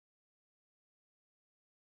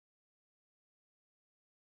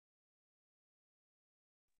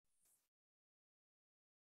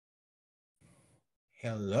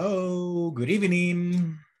Hello, good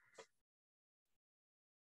evening.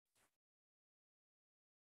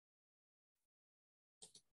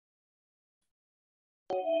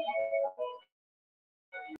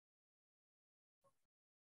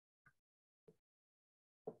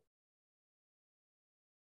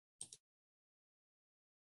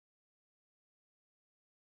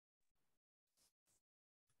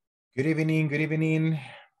 Good evening.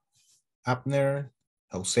 Abner,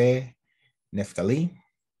 Jose, Neftali.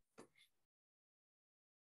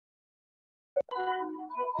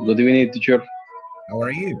 Good evening, teacher. How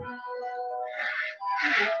are you?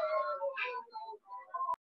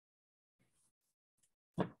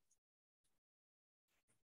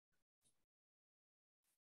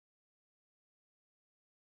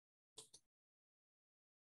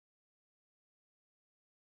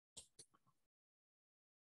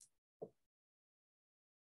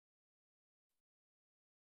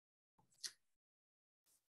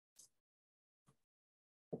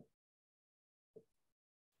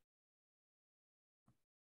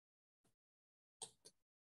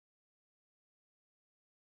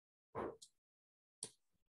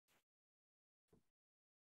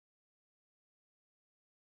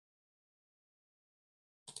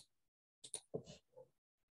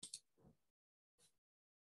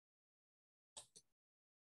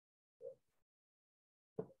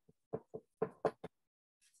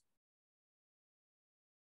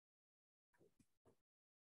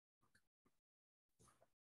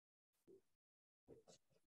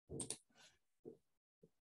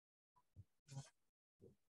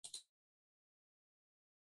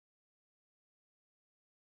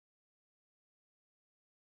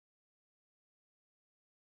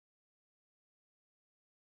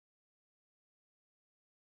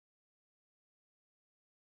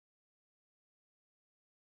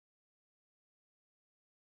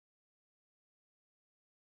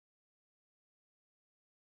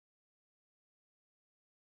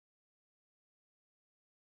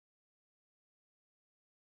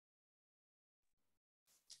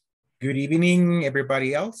 Good evening,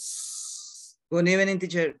 everybody else. Good evening,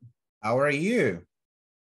 teacher. How are you?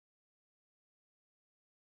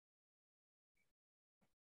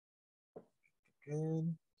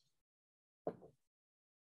 Good.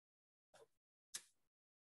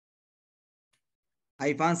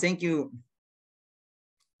 I fine, thank you.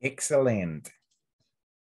 Excellent.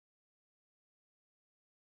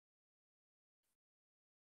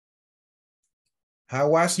 How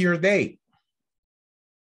was your day?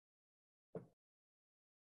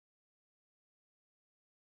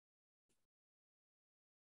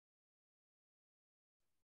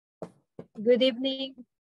 Good evening.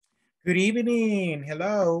 Good evening.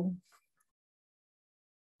 Hello.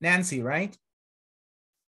 Nancy, right?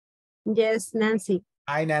 Yes, Nancy.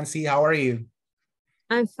 Hi, Nancy. How are you?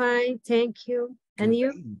 I'm fine, thank you. And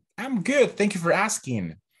you? Great. I'm good. Thank you for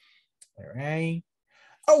asking. All right.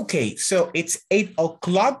 Okay, so it's 8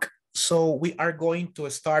 o'clock. So we are going to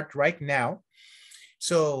start right now.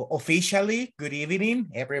 So officially, good evening,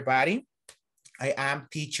 everybody. I am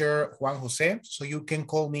teacher Juan Jose. So you can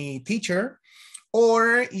call me teacher,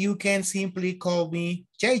 or you can simply call me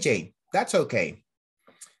JJ. That's okay.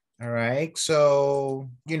 All right. So,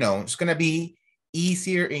 you know, it's going to be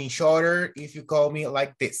easier and shorter if you call me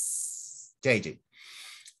like this, JJ.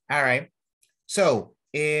 All right. So,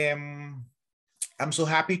 I'm so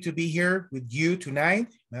happy to be here with you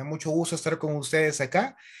tonight. Me da mucho gusto estar con ustedes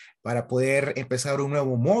acá para poder empezar un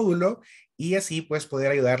nuevo módulo y así pues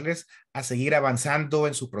poder ayudarles a seguir avanzando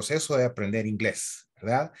en su proceso de aprender inglés,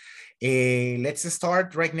 ¿verdad? Let's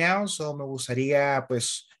start right now. So me gustaría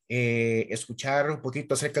pues escuchar un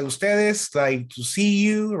poquito acerca de ustedes, like to see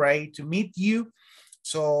you, right, to meet you.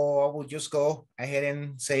 So I will just go ahead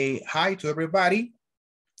and say hi to everybody.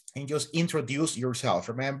 And just introduce yourself.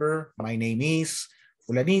 Remember, my name is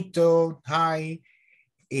Fulanito, hi,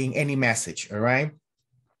 in any message, all right?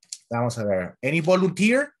 Vamos a ver. Any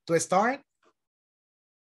volunteer to start?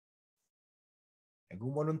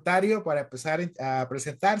 ¿Algún voluntario para empezar a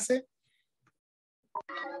presentarse?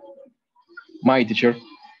 My teacher.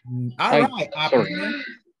 All right, Abner.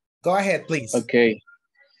 Go ahead, please. Okay.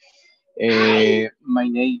 My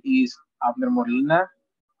name is Abner Molina.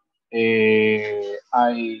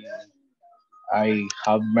 I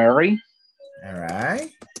have married. All right.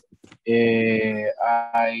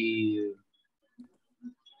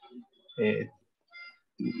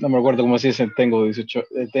 No me acuerdo cómo se dice, tengo 18,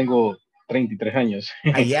 tengo 33 años.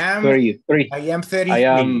 I am 33. I am 33. I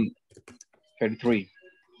am 33.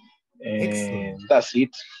 And that's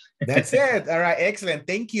it. That's it. All right, excellent.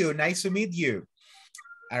 Thank you. Nice to meet you.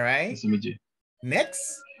 All right. Nice to meet you.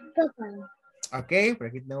 Next. Ok, por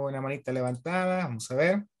aquí tengo una manita levantada. Vamos a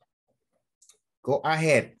ver. Go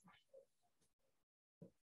ahead.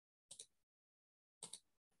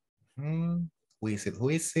 Who is it? Who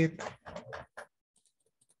is it?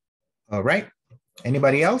 All right.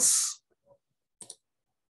 Anybody else?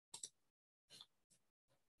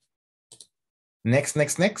 Next.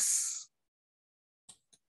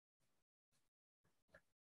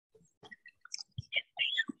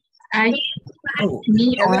 Oh,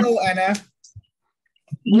 hello, Anna.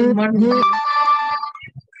 Good morning.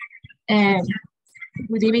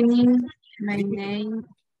 Good evening. My name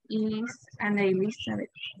is Ana Elizabeth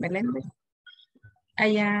Melendez. I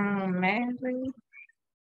am married.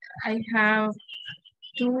 I have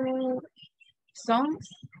 2 sons.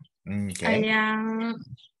 Okay.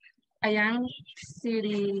 I am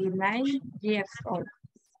 39 years old.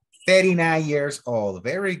 39 years old.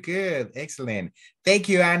 Very good. Excellent. Thank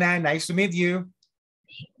you, Anna. Nice to meet you.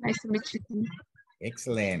 Nice to meet you.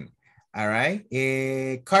 Excellent. All right.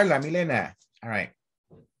 Carla, Milena. All right.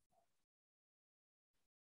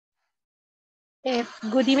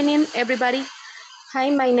 Good evening, everybody. Hi,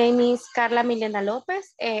 my name is Carla Milena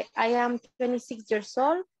Lopez. I am 26 years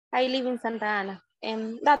old. I live in Santa Ana,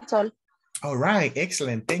 and that's all. All right.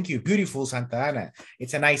 Excellent. Thank you. Beautiful Santa Ana.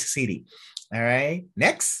 It's a nice city. All right.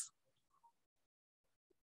 Next.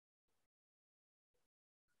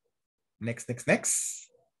 Next.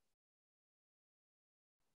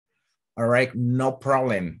 All right. No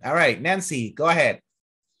problem. All right. Nancy, go ahead.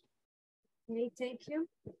 Okay, thank you.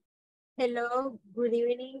 Hello, good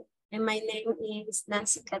evening. And my name is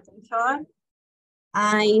Nancy Catanzar.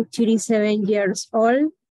 I'm 37 years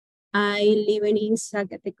old. I live in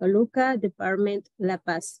Zacatecoluca, Department La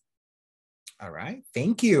Paz. All right.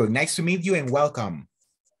 Thank you. Nice to meet you and welcome.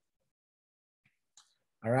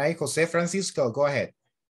 All right. Jose Francisco, go ahead.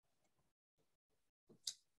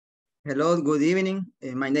 Hello, good evening.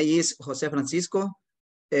 My name is Jose Francisco.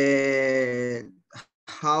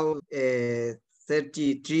 How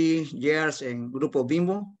 33 years in Grupo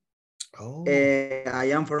Bimbo. Oh.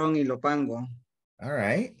 I am from Ilopango. All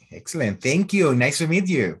right. Excellent. Thank you. Nice to meet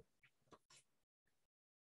you.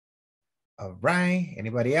 All right.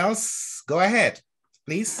 Anybody else? Go ahead,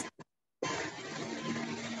 please.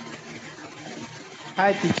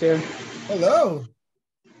 Hi, teacher. Hello.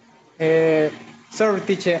 Sorry,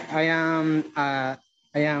 teacher. I am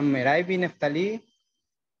Meraibi Neftali.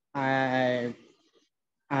 I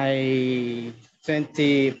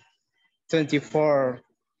 24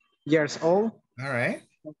 years old. All right.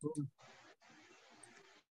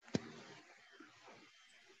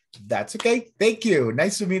 That's okay. Thank you.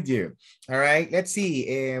 Nice to meet you. All right. Let's see.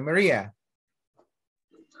 Maria.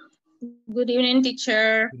 Good evening,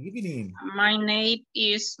 teacher. Good evening. My name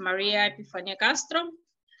is Maria Epifania Castro.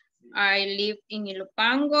 I live in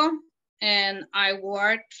Ilopango and I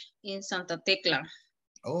work in Santa Tecla.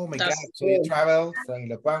 Oh my That's God. So you travel from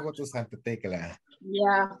Ilopango to Santa Tecla.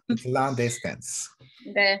 Yeah. It's a long distance.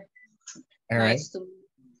 All right. Nice to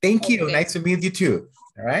Thank you. Okay. Nice to meet you too.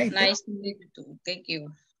 All right. Nice to meet you too. Thank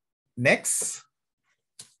you. Next.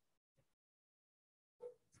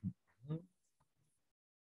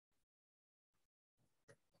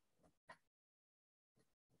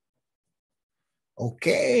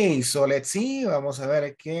 Okay, so let's see. Vamos a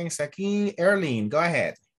ver quién está aquí. Erling, go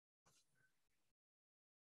ahead.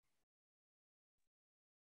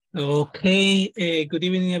 Okay, good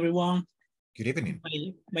evening, everyone. Good evening.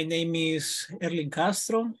 My name is Erling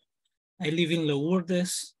Castro. I live in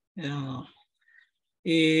Lourdes.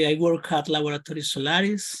 I work at Laboratory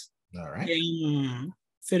Solaris. All right. I'm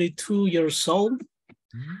 32 years old.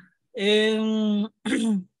 And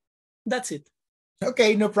that's it.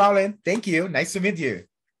 Okay, no problem. Thank you. Nice to meet you.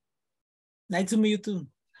 Nice to meet you too.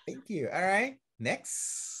 Thank you. All right.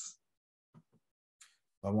 Next.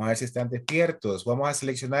 Vamos a ver si están despiertos. Vamos a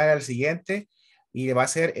seleccionar al siguiente y va a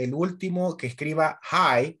ser el último que escriba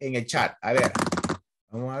hi en el chat. A ver.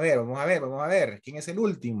 Vamos a ver. ¿Quién es el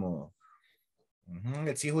último?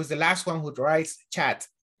 Let's see who's the last one who writes chat.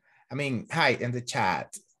 I mean, hi in the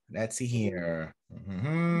chat. Let's see here.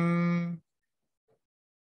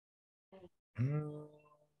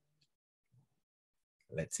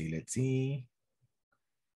 Let's see.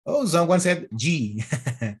 Oh, someone said G.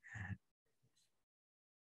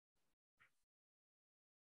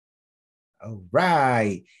 All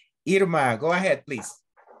right. Irma, go ahead, please.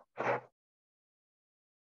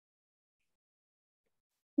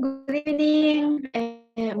 Good evening.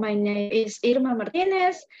 My name is Irma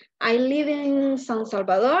Martinez. I live in San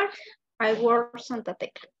Salvador. I work Santa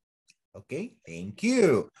Tecla. Okay, thank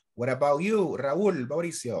you. What about you, Raúl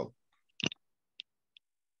Mauricio?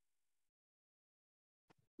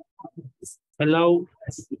 Hello,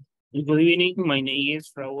 good evening. My name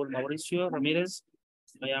is Raúl Mauricio Ramirez.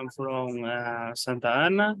 I am from Santa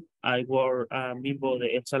Ana. I work Bimbo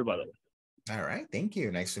de El Salvador. All right, thank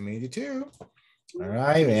you. Nice to meet you too. All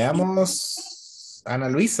right, veamos. Ana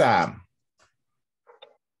Luisa.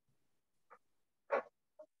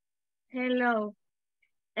 Hello,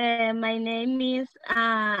 my name is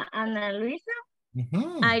Ana Luisa.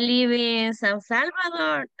 Mhm. I live in San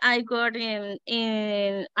Salvador. I work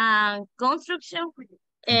in construction.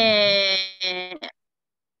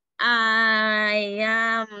 I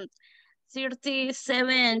am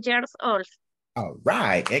 37 years old. All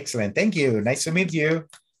right, excellent. Thank you. Nice to meet you.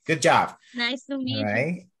 Good job. Nice to All meet you.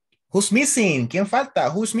 right. Who's missing? ¿Quién falta?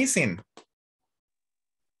 Who's missing?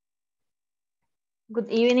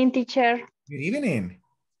 Good evening, teacher. Good evening.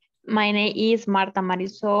 My name is Marta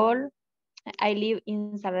Marisol. I live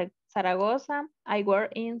in Zaragoza. I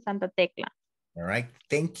work in Santa Tecla. All right.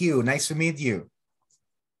 Thank you. Nice to meet you.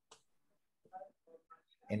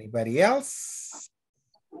 Anybody else?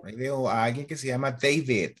 Ahí veo a alguien que se llama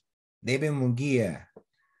David. David Munguía.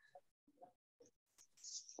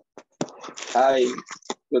 Hi.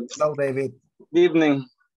 Hello, David. Good evening.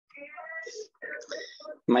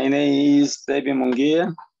 My name is David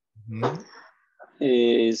Munguia.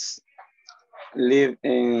 Is live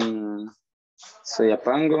in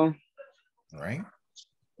Soyapango. All right.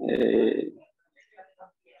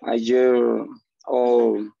 A year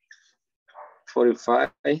old,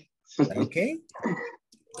 45. Okay.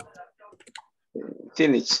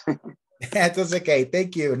 Finish. That's okay.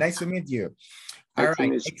 Thank you. Nice to meet you. All Nice to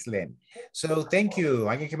right. meet you. Excellent. So, thank you.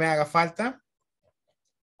 ¿Alguien que me haga falta?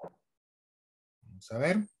 Vamos a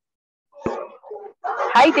ver.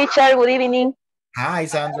 Hi, teacher. Good evening. Hi,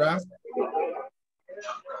 Sandra.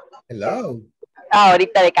 Hello.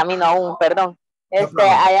 Ahorita de camino aún, perdón.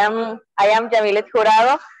 problem. I am Yamilet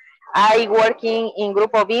Jurado. I working in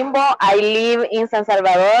Grupo Bimbo. I live in San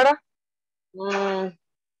Salvador.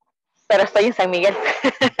 Pero estoy en San Miguel.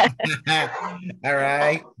 All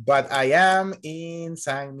right. But I am in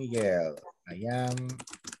San Miguel. I am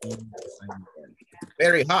in San Miguel.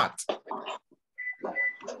 Very hot.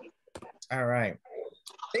 All right.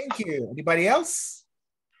 Thank you. Anybody else?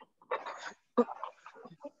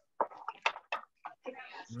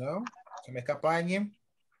 No, se me escapa alguien.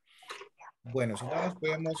 Bueno, si no nos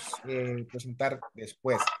podemos presentar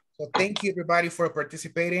después. So thank you everybody for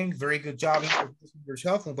participating. Very good job introducing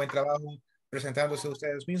yourself. Un buen trabajo presentándose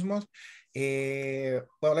ustedes mismos.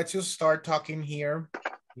 Well, let's just start talking here.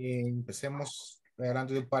 Empecemos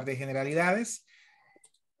hablando de un par de generalidades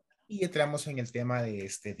y entramos en el tema de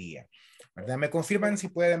este día. ¿Verdad? Me confirman si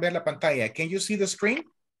pueden ver la pantalla. Can you see the screen?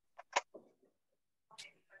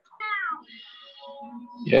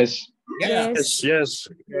 Yes. Yes. Yes.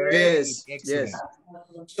 Yes. Excellent. Yes.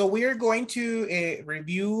 So we are going to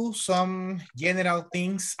review some general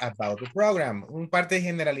things about the program. Un par de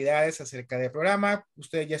generalidades acerca del programa.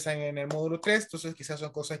 Ustedes ya están en el módulo 3, entonces quizás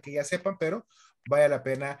son cosas que ya sepan, pero vale la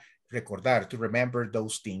pena recordar, to remember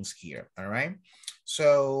those things here. All right.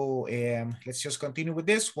 So let's just continue with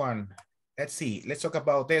this one. Let's see. Let's talk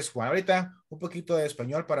about this one. Ahorita un poquito de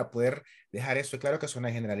español para poder dejar esto claro que son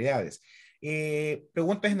las generalidades.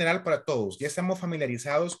 Pregunta general para todos. ¿Ya estamos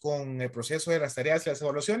familiarizados con el proceso de las tareas y las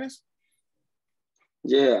evaluaciones?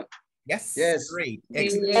 Yeah. Yes. Yes. Great.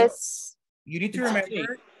 Excellent. Yes. You need to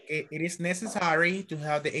remember it is necessary to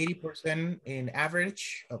have the 80% in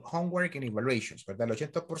average of homework and evaluations, ¿verdad? El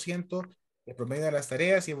 80% de promedio de las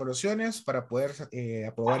tareas y evaluaciones para poder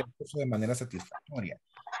aprobar el curso de manera satisfactoria.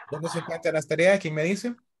 ¿Dónde se encuentran las tareas? ¿Quién me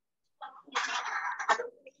dice?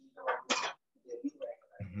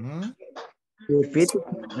 En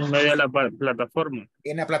medio de la plataforma.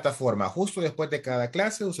 En la plataforma, justo después de cada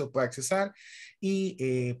clase, usted puede accesar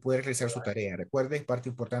y puede realizar su tarea. Recuerde, es parte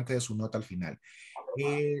importante de su nota al final.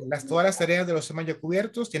 Todas las tareas de los temas ya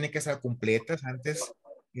cubiertos tienen que estar completas antes,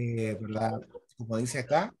 ¿verdad? Como dice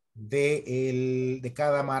acá, de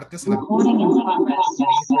cada martes. A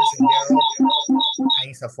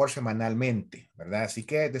ISSS semanalmente, ¿verdad? Así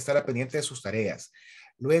que de estar al pendiente de sus tareas.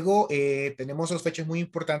 Luego tenemos dos fechas muy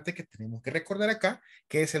importantes que tenemos que recordar acá,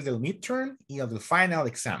 que es el del midterm y el del final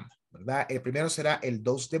exam, ¿verdad? El primero será el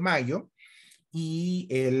 2 de mayo y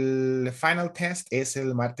el final test es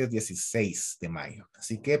el martes 16 de mayo.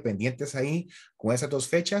 Así que pendientes ahí con esas dos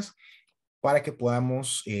fechas para que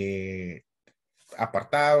podamos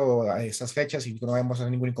apartar esas fechas y no vamos a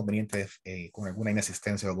tener ningún inconveniente con alguna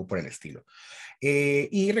inasistencia o algo por el estilo.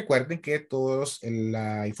 Y recuerden que toda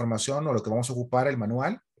la información o lo que vamos a ocupar, el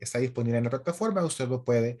manual, está disponible en la plataforma. Usted lo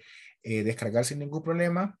puede descargar sin ningún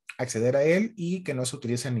problema, acceder a él y que no se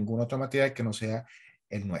utilice en ninguna otra materia que no sea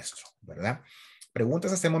el nuestro, ¿verdad?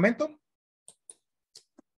 ¿Preguntas hasta el momento?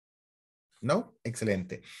 ¿No?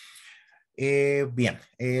 Excelente. Bien,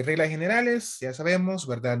 reglas generales, ya sabemos,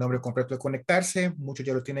 ¿verdad? Nombre completo de conectarse, muchos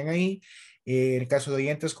ya lo tienen ahí. En el caso de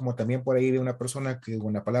oyentes, como también por ahí de una persona que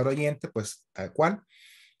una palabra oyente, pues tal cual.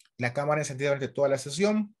 La cámara encendida durante toda la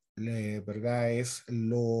sesión, ¿verdad? Es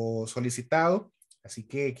lo solicitado, así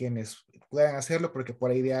que quienes puedan hacerlo, porque por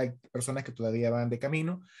ahí hay personas que todavía van de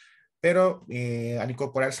camino, pero al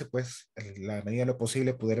incorporarse, pues, la medida de lo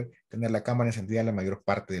posible, poder tener la cámara encendida la mayor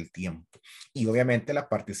parte del tiempo. Y obviamente la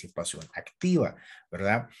participación activa,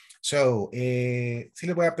 ¿verdad? So, sí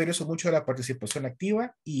les voy a pedir eso mucho de la participación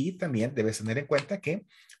activa y también debes tener en cuenta que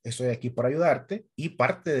estoy aquí para ayudarte y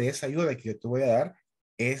parte de esa ayuda que yo te voy a dar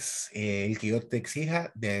es el que yo te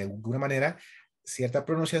exija de alguna manera cierta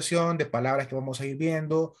pronunciación de palabras que vamos a ir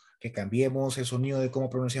viendo, que cambiemos el sonido de cómo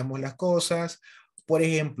pronunciamos las cosas. Por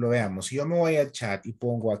ejemplo, veamos, si yo me voy al chat y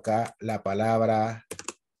pongo acá la palabra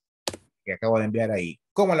que acabo de enviar ahí,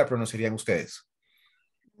 ¿cómo la pronunciarían ustedes?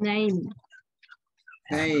 Name.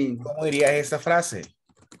 Name. ¿Cómo dirías esta frase?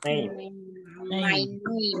 My name.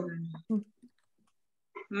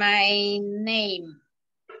 My name. My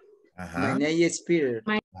Ajá. name is Peter.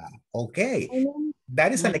 Ok.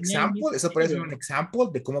 That is an My name example. is Eso puede ser Peter. un ejemplo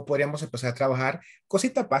de cómo podríamos empezar a trabajar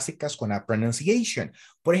cositas básicas con la pronunciation.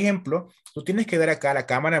 Por ejemplo, tú tienes que ver acá la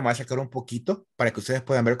cámara, me voy a sacar un poquito para que ustedes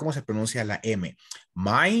puedan ver cómo se pronuncia la M.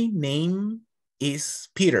 My name is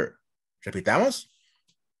Peter. Repitamos.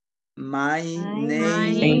 My My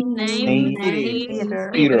name name is is Peter.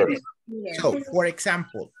 Peter. So, for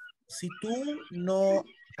example, si tú no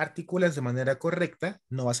articulas de manera correcta,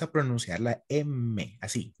 no vas a pronunciar la M,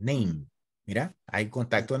 así, name. Mira, hay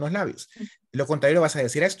contacto en los labios. Lo contrario, vas a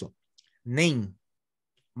decir esto, name,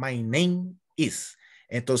 my name is.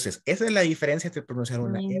 Entonces, esa es la diferencia entre pronunciar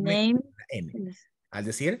una My M y name una N. is. Al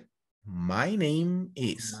decir, my name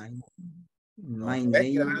is. My Vamos a ver,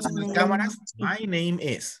 quiero name verlos en las is cámaras. My name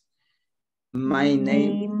is. my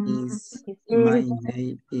name is my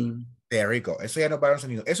name is. There we go. Eso ya nos va a dar un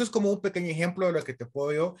sonido. Eso es como un pequeño ejemplo de lo que te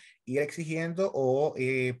puedo yo ir exigiendo o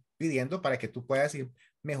pidiendo para que tú puedas ir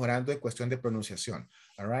mejorando en cuestión de pronunciación.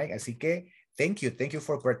 All right. Así que, thank you. Thank you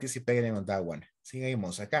for participating on that one.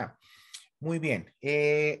 Seguimos acá. Muy bien.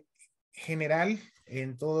 General,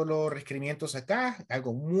 en todos los requerimientos acá,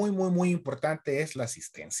 algo muy importante es la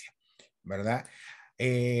asistencia, ¿verdad?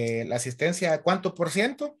 La asistencia, ¿cuánto por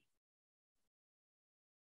ciento?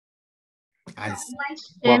 Al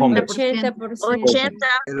 80%. 80%.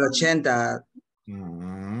 El 80.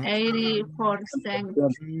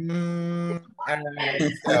 80%.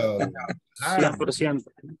 So, 100%.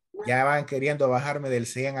 ya van queriendo bajarme del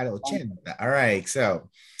 100 al 80. All right, so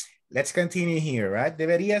let's continue here, right?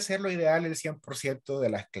 Debería ser lo ideal el 100% de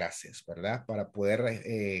las clases, ¿verdad? Para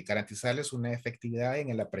poder garantizarles una efectividad en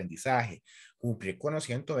el aprendizaje. Cumplir con los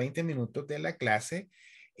 120 minutos de la clase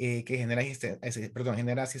que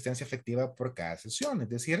genera asistencia efectiva por cada sesión. Es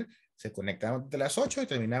decir, se conectamos de las 8 y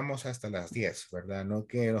terminamos hasta las 10, ¿verdad? No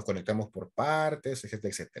que nos conectamos por partes, etcétera,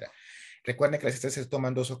 etcétera. Recuerden que la asistencia se toma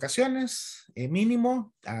en 2 ocasiones,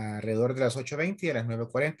 mínimo, alrededor de las 8:20 y a las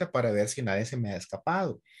 9:40 para ver si nadie se me ha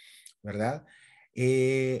escapado, ¿verdad?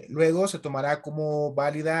 Luego se tomará como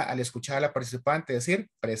válida al escuchar a la participante decir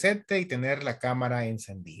presente y tener la cámara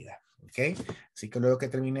encendida. ¿Ok? Así que luego que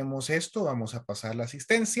terminemos esto, vamos a pasar la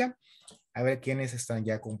asistencia a ver quiénes están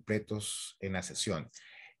ya completos en la sesión.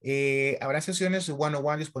 Habrá sesiones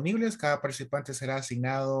one-on-one disponibles. Cada participante será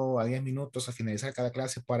asignado a 10 minutos a finalizar cada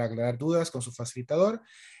clase para aclarar dudas con su facilitador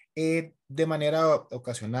de manera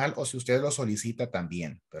ocasional o si usted lo solicita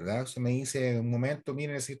también, ¿verdad? Usted me dice en un momento,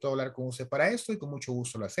 mire, necesito hablar con usted para esto y con mucho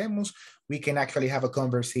gusto lo hacemos. We can actually have a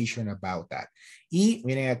conversation about that. Y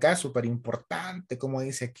miren acá, súper importante, como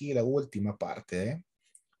dice aquí la última parte, ¿eh?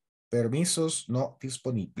 Permisos no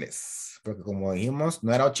disponibles, porque como dijimos,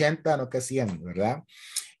 no era 80, no que 100, ¿verdad?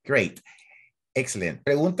 Great. Excellent.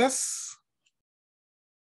 ¿Preguntas?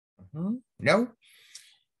 No.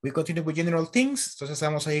 We continue with general things. Entonces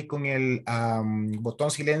estamos ahí con el botón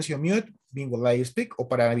silencio mute, being while I speak, o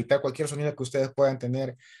para evitar cualquier sonido que ustedes puedan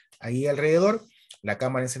tener ahí alrededor. La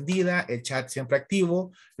cámara encendida, el chat siempre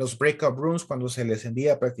activo, los breakout rooms cuando se les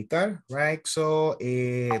envía a practicar, right? So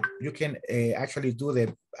you can actually do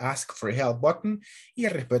the ask for help button y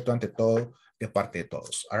el respeto ante todo de parte de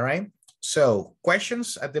todos, all right? So,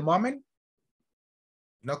 questions at the moment?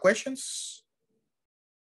 No questions?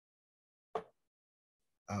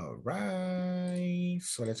 All right,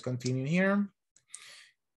 so let's continue here.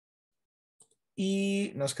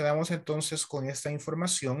 Y nos quedamos entonces con esta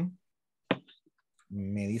información.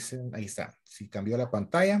 Me dicen, ahí está, si cambió la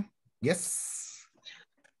pantalla. Yes.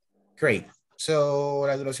 Great. So,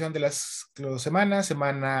 la duración de las semanas,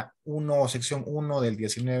 semana 1, sección 1 del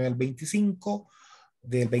 19 al 25,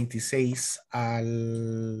 del 26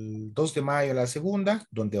 al 2 de mayo la segunda,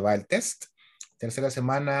 donde va el test. Tercera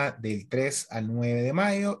semana del 3 al 9 de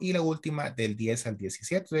mayo y la última del 10 al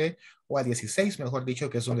 17 o al 16, mejor dicho,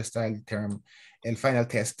 que es donde está el final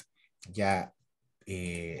test ya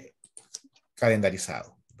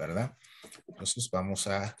calendarizado, ¿verdad? Entonces vamos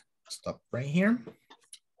a stop right here.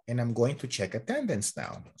 And I'm going to check attendance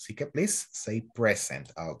now. Así que please say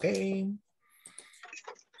present. Okay.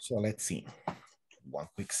 So let's see. One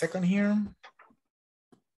quick second here.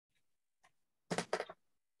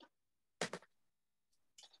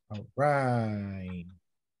 All right.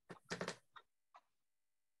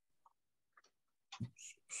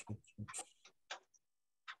 Oops.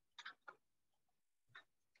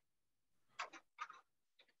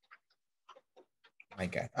 My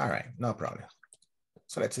God. All right. No problem.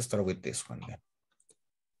 So let's start with this one then.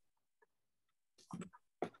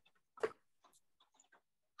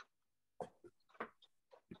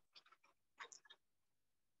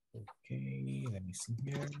 Okay, let me see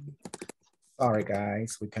here. Sorry,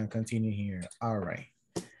 guys, we can continue here. All right.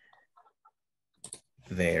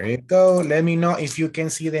 There you go. Let me know if you can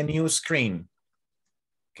see the new screen.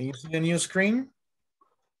 Can you see the new screen?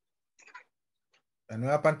 La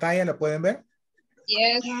nueva pantalla, ¿la pueden ver?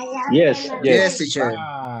 Yes. Yes, teacher.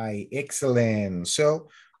 Right, excellent. So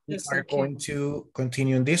we Yes, are okay. going to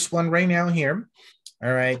continue on this one right now here.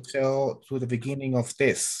 All right, so to the beginning of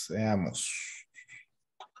this, veamos.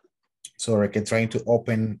 So I can try to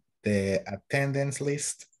open the attendance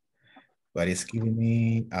list, but it's giving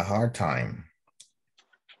me a hard time.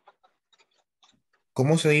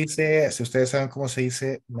 ¿Cómo se dice? Si ustedes saben cómo se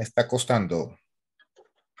dice, me está costando.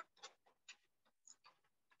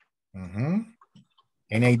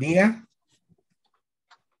 Any idea?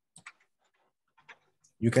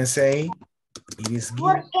 You can say it is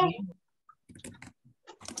giving me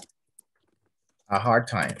a hard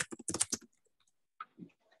time.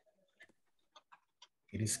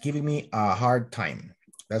 It is giving me a hard time.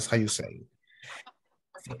 That's how you say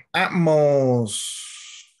it.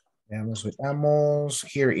 Amos. Veamos with Amos.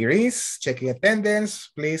 Here it is. Checking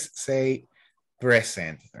attendance. Please say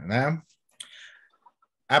present. ¿Verdad?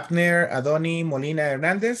 Abner Adoni Molina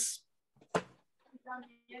Hernandez.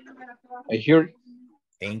 I hear.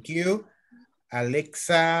 Thank you.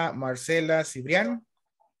 Alexa Marcela Cibrián.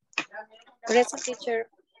 Present, teacher.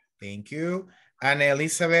 Thank you. Ana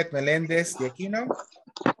Elizabeth Melendez de Aquino.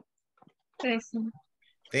 Present.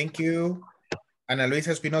 Thank you. Ana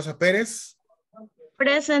Luisa Espinosa Pérez.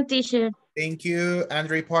 Present, teacher. Thank you.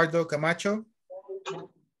 Andre Pardo Camacho.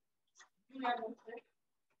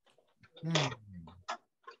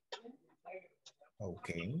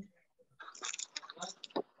 Okay.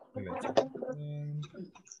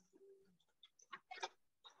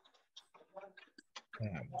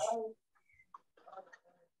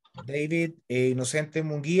 David Inocente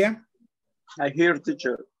Munguía. I hear,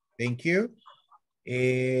 teacher. Thank you.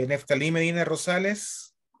 Neftalí Medina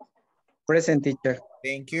Rosales. Present, teacher.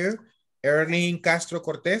 Thank you. Erling Castro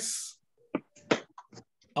Cortés.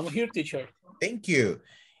 I'm here, teacher. Thank you.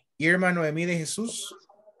 Irma Noemí de Jesús.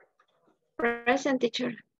 Present,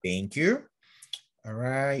 teacher. Thank you. All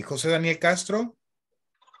right. José Daniel Castro.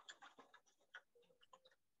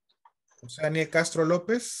 José Daniel Castro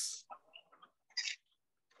López.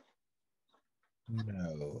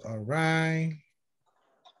 No. All right.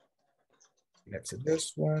 Let's see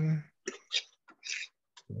this one.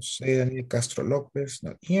 José Daniel Castro López,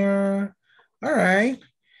 not here. All right.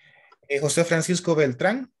 José Francisco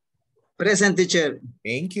Beltrán. Present, teacher.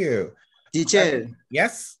 Thank you. Teacher.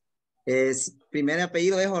 Yes. Primer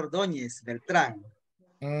apellido es Ordóñez, Beltrán.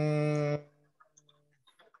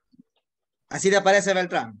 ¿Así le aparece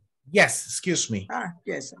Beltrán? Yes, excuse me.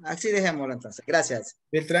 Yes. Así dejémoslo entonces. Gracias.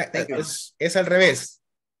 Beltrán, es al revés.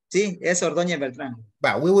 Sí, es Ordóñez Beltrán.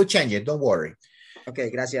 But we will change it, don't worry. Ok,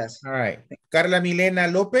 gracias. All right. Carla Milena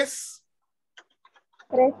López.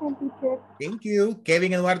 Present, teacher. Thank you.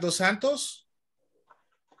 Kevin Eduardo Santos.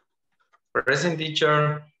 Present,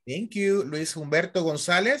 teacher. Thank you. Luis Humberto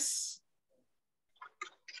González.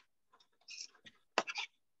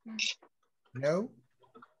 No.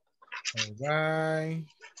 All right.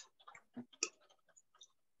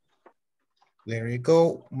 There you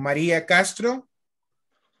go. María Castro.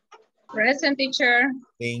 Present, teacher.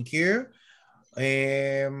 Thank you.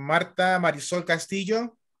 Marta Marisol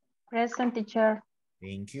Castillo. Present, teacher.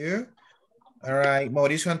 Thank you. All right.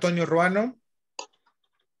 Mauricio Antonio Ruano.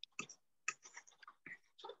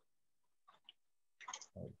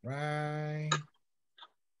 All right.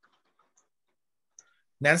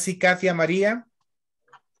 Nancy, Katia, María.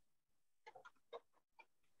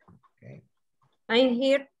 Okay. I'm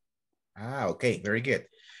here. Ah, okay, very good.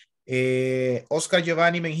 Oscar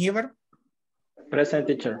Giovanni Mengíbar. Present,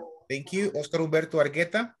 teacher. Thank you. Oscar Humberto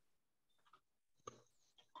Argueta.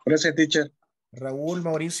 Present, teacher. Raúl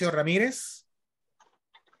Mauricio Ramírez.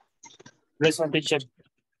 Present, teacher.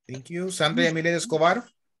 Thank you. Sandra Emilia Escobar.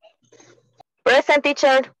 Present,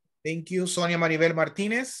 teacher. Thank you. Sonia Maribel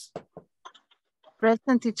Martínez.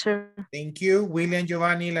 Present, teacher. Thank you. William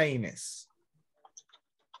Giovanni Laínez.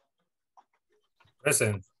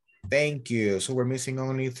 Present. Thank you. So we're missing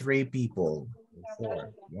only 3 people.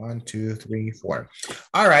 4. 1, 2, 3, 4.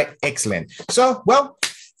 All right, excellent. So, well,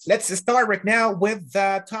 let's start right now with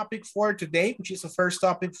the topic for today, which is the first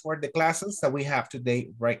topic for the classes that we have today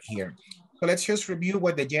right here. So let's just review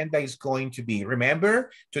what the agenda is going to be.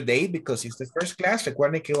 Remember, today, because it's the first class,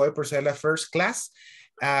 recuerden que hoy por ser la first class,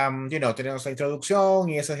 you know, tenemos la introducción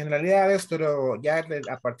y esas generalidades, pero ya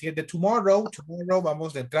a partir de tomorrow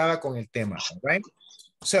vamos de entrada con el tema, all right?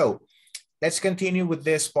 So let's continue with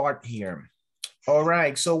this part here. All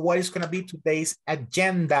right, so what is going to be today's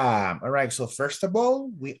agenda? All right, so first of all,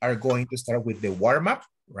 we are going to start with the warm-up,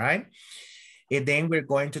 right? And then we're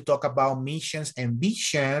going to talk about missions and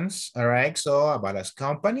visions, all right? So about as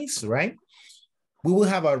companies, right? We will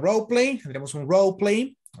have a role play, tenemos un role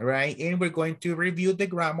play, all right? And we're going to review the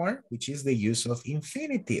grammar, which is the use of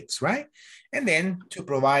infinitives, right? And then to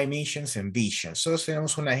provide missions and visions. So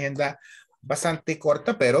tenemos una agenda bastante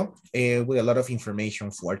corta, pero with a lot of information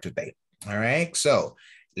for today. All right, so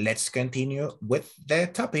let's continue with the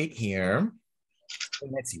topic here.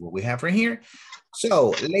 Let's see what we have right here.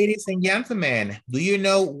 So, ladies and gentlemen, do you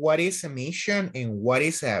know what is a mission and what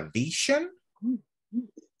is a vision?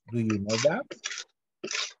 Do you know that?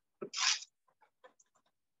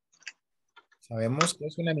 ¿Sabemos qué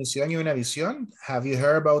es una misión y una visión? Have you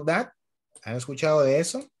heard about that? ¿Han escuchado de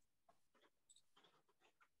eso?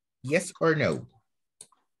 Yes or no?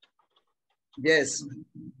 Yes.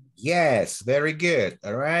 Yes, very good.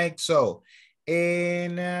 All right. So,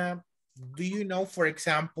 and do you know, for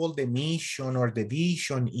example, the mission or the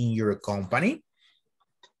vision in your company?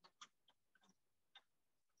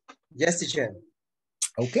 Yes, teacher.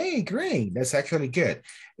 Okay, great. That's actually good.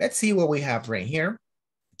 Let's see what we have right here.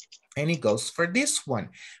 And it goes for this one.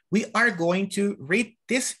 We are going to read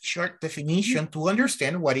this short definition to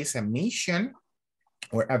understand what is a mission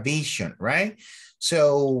or a vision, right?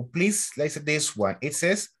 So please, let's say this one. It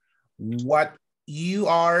says, what you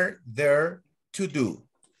are there to do.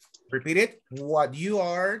 Repeat it. What you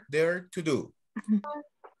are there to do.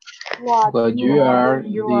 What you are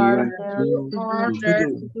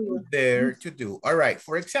there to do. All right.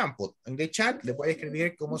 For example, en el chat le voy a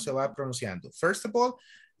escribir cómo se va pronunciando. First of all,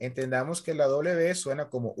 entendamos que la W suena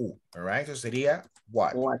como U. All right. Eso sería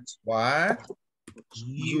what. What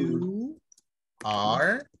you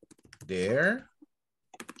are there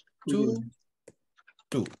to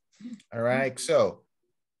do. All right. So,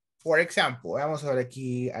 for example, vamos a ver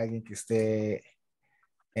aquí a alguien que esté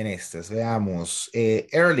en estas. Veamos.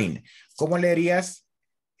 Erling, ¿cómo leerías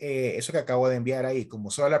eso que acabo de enviar ahí?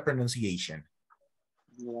 Como solo la pronunciation.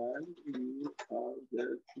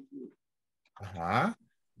 Ajá.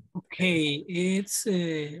 Okay, it's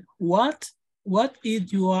what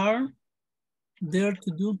is you are there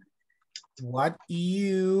to do? What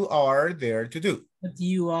you are there to do. What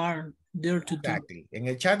you are there to exactly. Do. En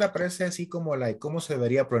el chat aparece así como cómo se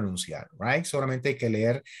debería pronunciar, right? Solamente hay que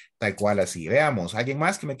leer tal cual así. Veamos, ¿alguien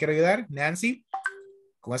más que me quiera ayudar? Nancy,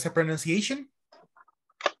 con esa pronunciation.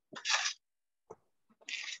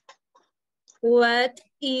 What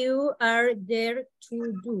you are there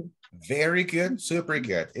to do. Very good, super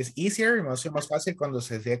good. It's easier, más fácil cuando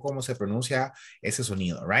se ve cómo se pronuncia ese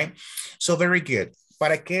sonido, right? So very good.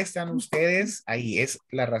 ¿Para qué están ustedes ahí? Es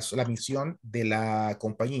la misión de la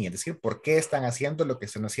compañía, es decir, ¿por qué están haciendo lo que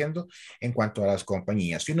están haciendo en cuanto a las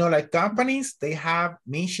compañías? You know, like companies, they have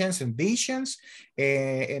missions and visions,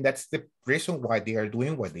 and that's the reason why they are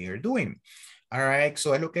doing what they are doing. All right,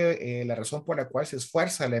 so es lo que, la razón por la cual se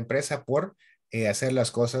esfuerza la empresa por hacer las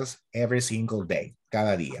cosas every single day,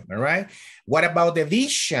 cada día, all right? What about the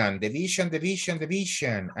vision? The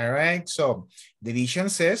vision, all right? So, the vision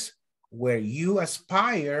says, where you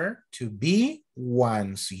aspire to be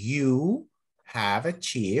once you have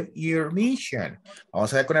achieved your mission.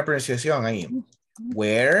 Vamos a ver con la pronunciación ahí.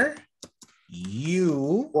 Where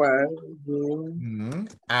you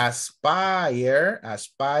aspire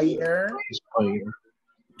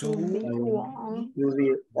to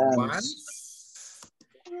be once.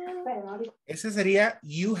 Ese sería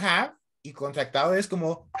you have y contractado es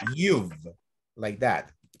como you've, like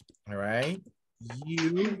that. All right.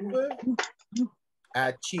 you've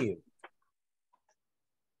achieved.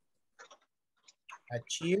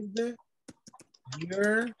 Achieved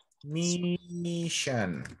your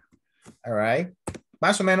mission. All right.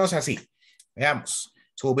 Más o menos así. Veamos.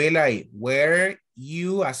 So, vela ahí. Where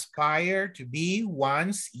you aspire to be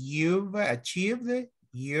once you've achieved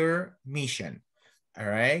your mission. All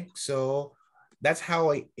right. So, that's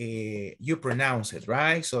how you pronounce it,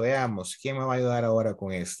 right? So, veamos. ¿Quién me va a ayudar ahora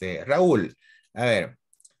con este? Raúl. A ver.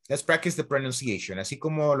 Let's practice the pronunciation. Así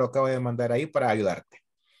como lo acabo de mandar ahí para ayudarte.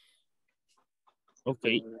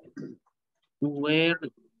 Okay. Where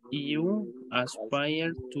you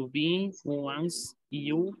aspire to be once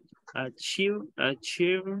you achieve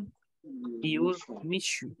your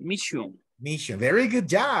mission. Very good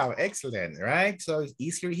job. Excellent. Right. So it's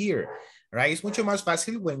easier here. Right. Es mucho más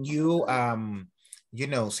fácil when you, you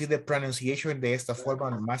know, see the pronunciation de esta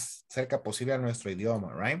forma más cerca posible a nuestro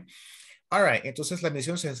idioma. Right. All right. Entonces la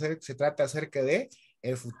misión se trata acerca de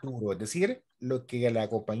el futuro, es decir, lo que la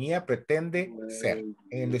compañía pretende ser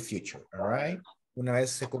in the future. All right. Una vez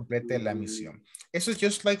se complete la misión. Eso es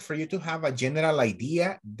just like for you to have a general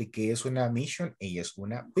idea de que es una mission y es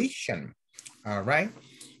una vision. All right.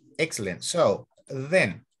 Excellent. So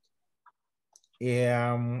then,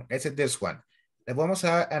 let's say this one. Le vamos a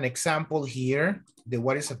dar an example here de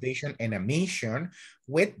what is a vision and a mission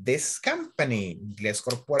with this company, Inglés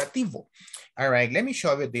Corporativo. All right, let me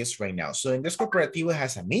show you this right now. So Inglés Corporativo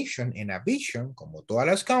has a mission and a vision, como todas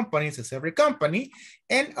las companies, it's every company,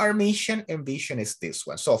 and our mission and vision is this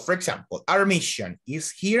one. So for example, our mission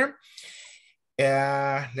is here.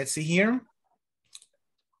 Let's see here.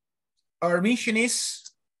 Our mission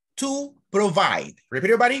is to provide.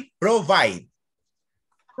 Repeat everybody, provide.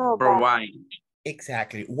 Provide.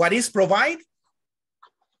 Exactly. What is provide?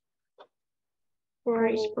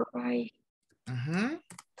 What is provide?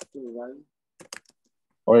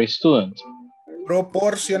 Or a student.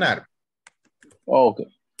 Proporcionar. Oh, okay.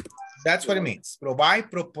 That's what it means. Provide,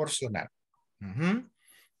 proporcionar.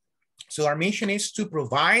 So our mission is to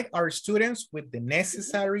provide our students with the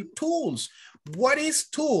necessary tools. What is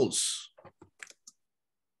tools?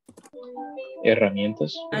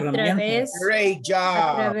 Herramientas. A través. Great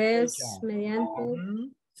job. A través,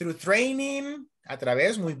 mediante. Through training, a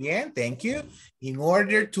través, muy bien, thank you. In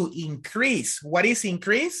order to increase. What is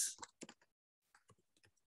increase?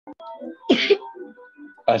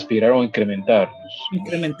 Aspirar o incrementar.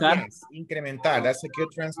 Incrementar. Yes, incrementar. That's a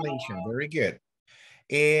good translation. Very good.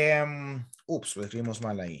 Oops, lo escribimos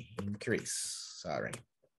mal ahí. Increase. Sorry.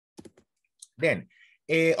 Then,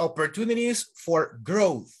 opportunities for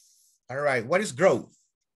growth. All right. What is growth?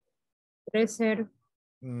 Crecer.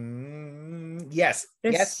 Yes.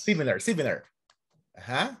 Yes. Similar.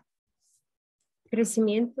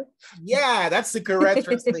 Crecimiento. Yeah, that's the correct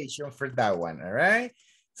translation for that one. All right.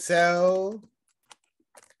 So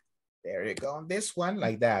there you go on this one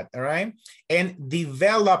like that. All right. And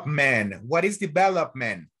development. What is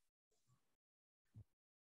development?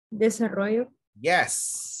 Desarrollo.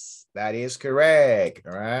 Yes, that is correct.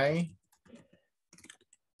 All right.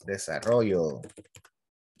 Desarrollo.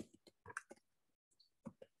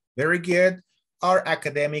 Very good. Our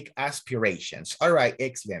academic aspirations. All right,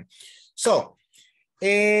 excellent. So,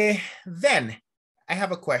 then I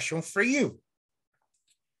have a question for you.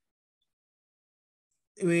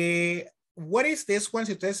 What is this one?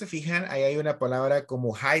 Si ustedes se fijan, ahí hay una palabra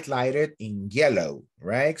como highlighted in yellow,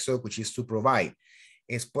 right? So, which is to provide.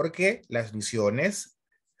 Es porque las misiones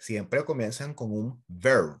siempre comienzan con un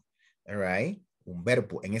verb, all right? Un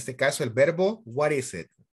verbo. En este caso, el verbo, what is it?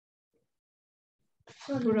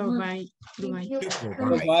 Provide.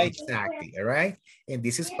 Provide. Exactly, all right? And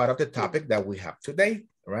this is part of the topic that we have today,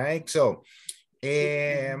 right? So,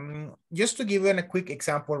 just to give you a quick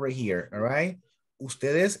example right here, all right?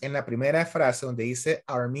 Ustedes en la primera frase donde dice,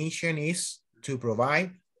 our mission is to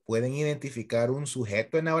provide, ¿pueden identificar un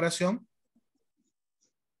sujeto en la oración?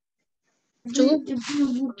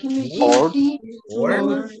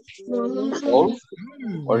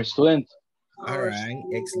 Or student. All right,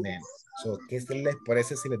 excellent. So, ¿qué les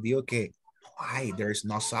parece si les digo que why there is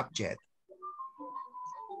no subject?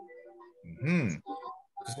 Entonces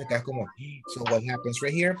me quedas como, so what happens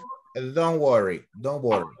right here? Don't worry.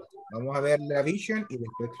 Vamos a ver la vision y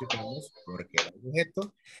después explicamos por qué el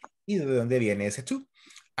sujeto y de dónde viene ese to.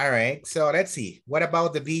 All right, so let's see. What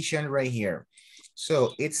about the vision right here?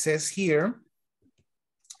 So it says here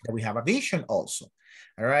that we have a vision also.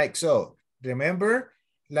 All right, so remember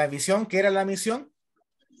la visión, ¿qué era la misión?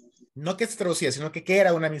 No que se traducía, sino que ¿qué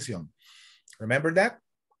era una misión? Remember that?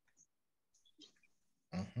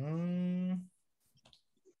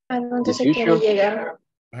 ¿A dónde se quiere llegar?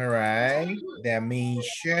 All right. The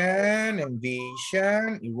mission and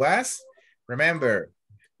vision, it was, remember,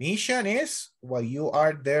 mission is what you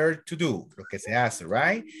are there to do, lo que se hace,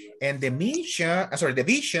 right? And the mission, sorry, the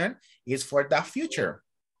vision is for the future.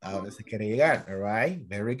 A donde se quiere llegar, all right?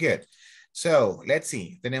 Very good. So, let's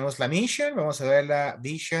see. Tenemos la mission, vamos a ver la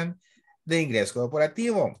vision de inglés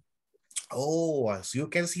corporativo. Oh, as you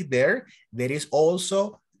can see there, there is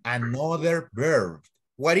also another verb.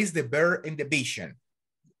 What is the verb in the vision?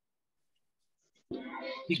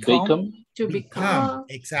 Become. To become.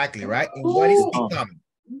 Exactly, right? And what is become?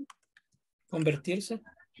 Convertirse.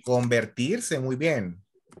 Convertirse, muy bien.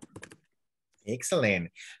 Excellent.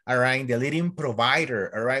 All right, the leading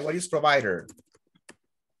provider. All right, what is provider?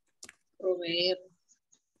 Proveer.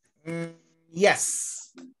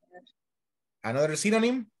 Yes. Another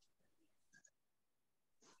synonym?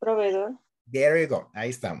 Proveedor. There you go. Ahí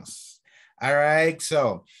estamos. All right,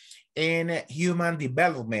 so in human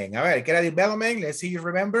development. A ver, ¿qué era development? Let's see, you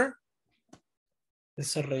remember?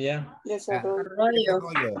 Desarrollar.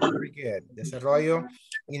 Desarrollo. Very good. Desarrollo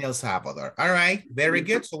in El Salvador. All right, very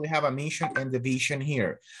good. So we have a mission and the vision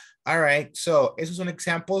here. All right, so esos son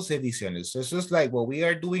examples de visiones. So this is like what we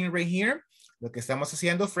are doing right here. Lo que estamos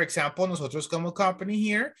haciendo, for example, nosotros como company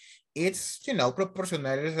here, it's, you know,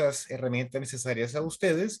 proporcionar esas herramientas necesarias a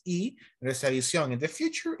ustedes y nuestra visión in the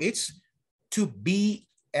future, it's to be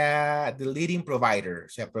the leading provider, o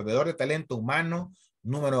sea, proveedor de talento humano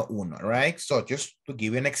número uno, right? So just to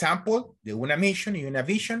give you an example de una mission y una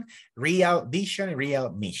vision, real vision,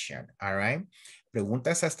 real mission, all right?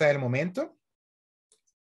 ¿Preguntas hasta el momento?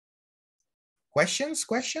 Questions?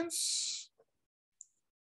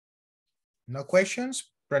 No questions?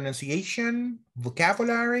 Pronunciation?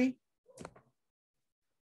 Vocabulary?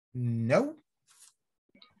 No?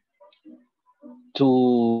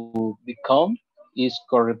 To become is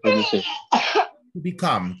correct pronunciation. To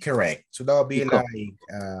become, correct. So that will be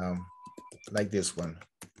like this one.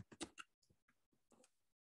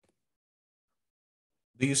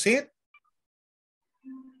 Do you see it?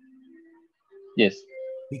 Yes.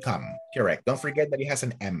 Become, correct. Don't forget that it has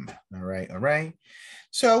an M. All right.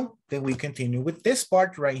 So then we continue with this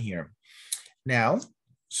part right here. Now,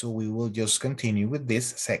 so we will just continue with this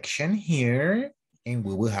section here and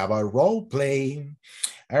we will have our role play.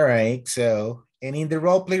 All right, so, and in the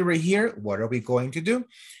role play right here, what are we going to do?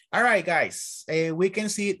 All right, guys, we can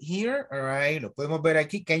see it here. All right, lo podemos ver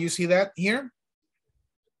aquí. Can you see that here?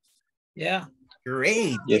 Yeah.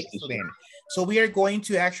 Great, yes, excellent. So we are going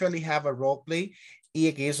to actually have a role play y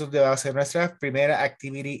aquí es donde va a ser nuestra primera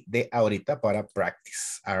activity de ahorita para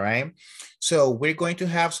practice, all right? So we're going to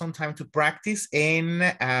have some time to practice and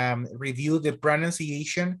review the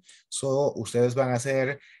pronunciation. So ustedes van a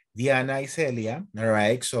hacer Diana y Celia, all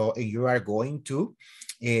right? So you are going to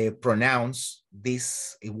pronounce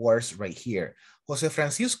these words right here. Jose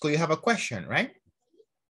Francisco, you have a question, right?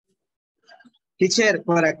 Teacher,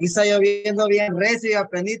 por aquí está lloviendo bien recio y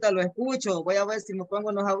apenita lo escucho. Voy a ver si me pongo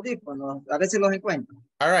unos audífonos. A ver si los encuentro.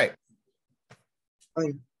 All right.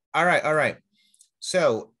 Oye. All right.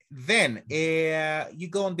 So then you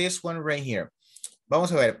go on this one right here.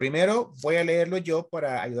 Vamos a ver. Primero voy a leerlo yo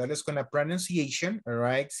para ayudarles con la pronunciation. All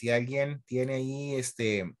right. Si alguien tiene ahí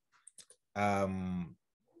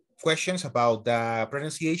questions about the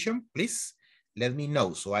pronunciation, please let me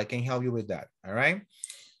know so I can help you with that. All right.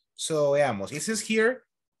 So, veamos. It says here,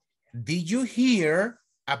 did you hear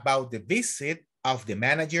about the visit of the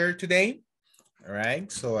manager today? All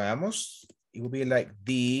right. So, veamos. It will be like,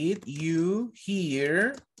 did you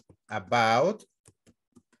hear about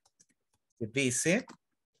the visit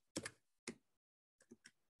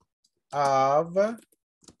of the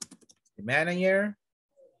manager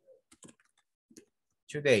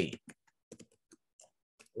today?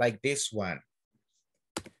 Like this one.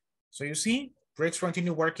 So, you see? Let's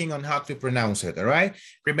continue working on how to pronounce it, all right?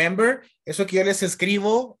 Remember, eso que yo les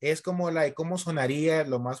escribo es como like, cómo sonaría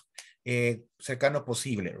lo más cercano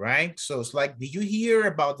posible, right? So it's like, did you hear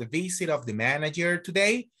about the visit of the manager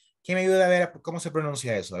today? ¿Quién me ayuda a ver cómo se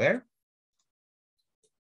pronuncia eso? A ver.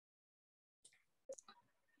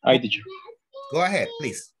 Hi, teacher. Go ahead,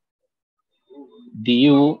 please. Did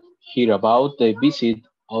you hear about the visit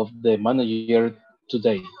of the manager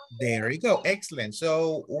today? There you go. Excellent.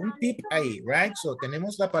 So, un tip ahí, right? So,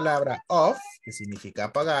 tenemos la palabra of, que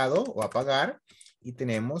significa apagado o apagar, y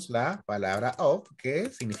tenemos la palabra of, que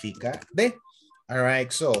significa de. All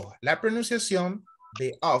right. So, la pronunciación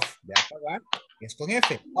de of, de apagar, es con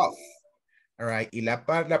F, of. All right. Y la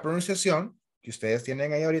pronunciación que ustedes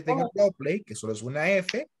tienen ahí ahorita en el roleplay, que solo es una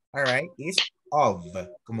F, all right, is of,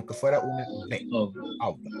 como que fuera una V.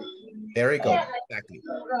 Of. There you go. Exactly.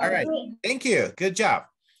 All right. Thank you. Good job.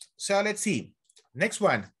 So let's see. Next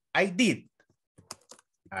one. I did.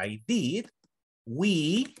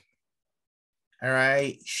 We, all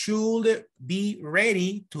right, should be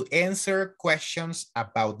ready to answer questions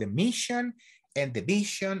about the mission and the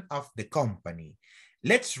vision of the company.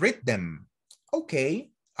 Let's read them.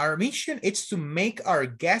 Okay, our mission is to make our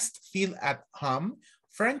guests feel at home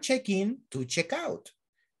from check-in to check-out.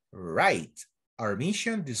 Right. Our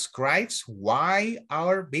mission describes why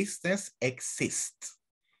our business exists.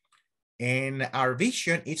 And our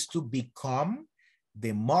vision is to become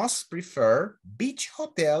the most preferred beach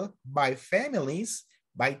hotel by families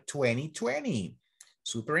by 2020.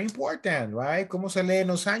 Super important, right? ¿Cómo se leen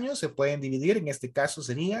los años? Se pueden dividir. En este caso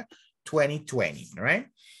sería 2020, right?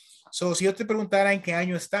 So, si yo te preguntara en qué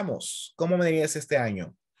año estamos, ¿cómo me dirías este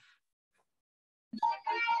año?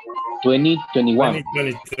 2021.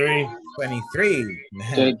 2023. 23.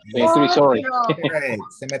 23, sorry. Right.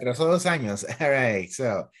 Se me atrasó 2 años. All right.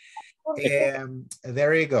 So,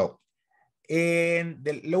 there you go. And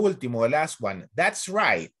lo último, the last one. That's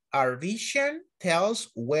right. Our vision tells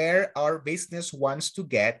where our business wants to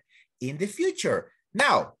get in the future.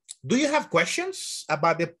 Now, do you have questions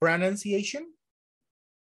about the pronunciation?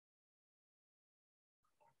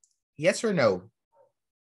 Yes or no?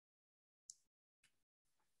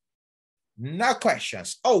 No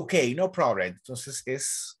questions. Okay, no problem. Entonces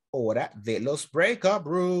es hora de los breakup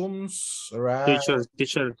rooms. Right.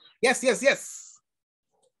 Teacher. Yes.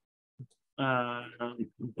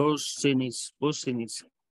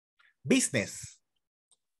 Business.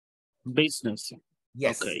 Business.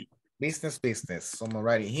 Yes. Okay. Business. So I'm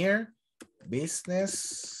writing here.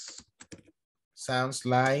 Business sounds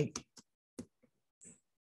like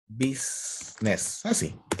business.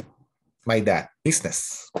 Así. Like that.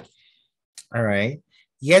 Business. All right.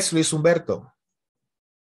 Yes, Luis Humberto.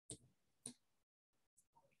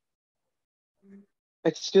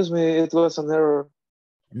 Excuse me, it was an error.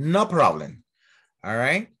 No problem. All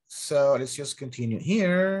right. So let's just continue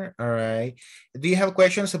here. All right. Do you have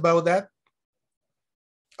questions about that?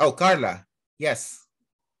 Oh, Carla. Yes.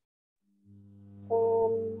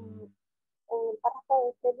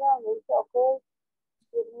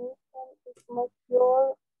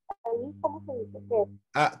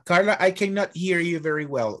 Carla, I cannot hear you very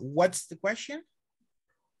well. What's the question?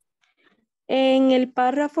 En el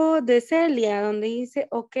párrafo de Celia, donde dice,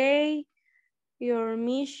 okay, your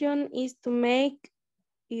mission is to make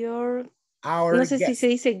your... no sé si se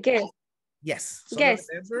dice guest. Yes. So guest.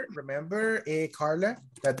 remember, Carla,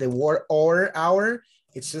 that the word or our,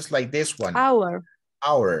 it's just like this one. Our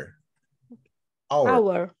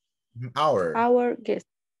guest.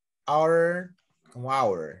 Our.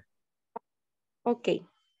 Okay.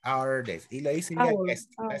 Our guest. Y le dice ya guest.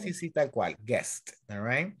 Así sí, tal cual. Guest. All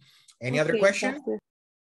right. Any other question?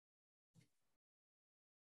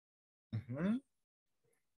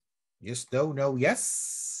 Just no,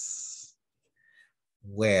 yes.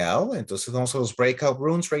 Well, entonces vamos a los breakout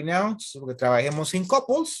rooms right now. So que trabajemos in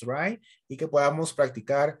couples, right? Y que podamos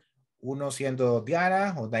practicar uno siendo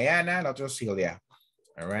Diana o Diana, el otro Silvia.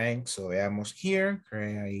 All right, so veamos here.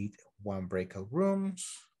 Create one breakout rooms.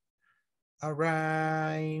 All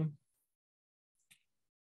right.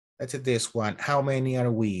 Let's do this one. How many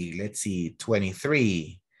are we? Let's see,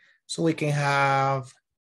 23. So we can have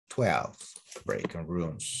 12 breakout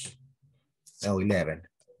rooms. No, 11.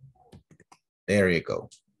 There you go.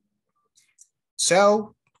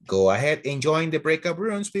 So go ahead and join the breakout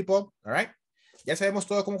rooms, people. All right. Ya sabemos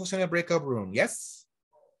todo cómo funciona el breakout room. Yes.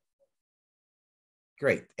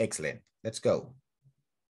 Great. Excellent. Let's go.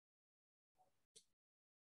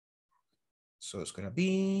 So it's going to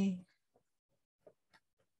be.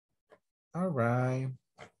 All right.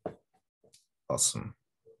 Awesome.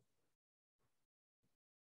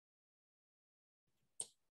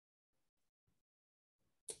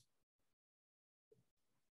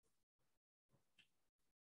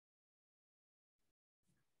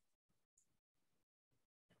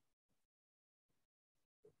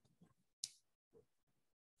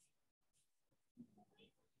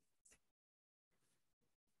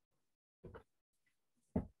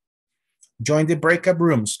 Join the breakout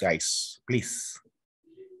rooms, guys, please.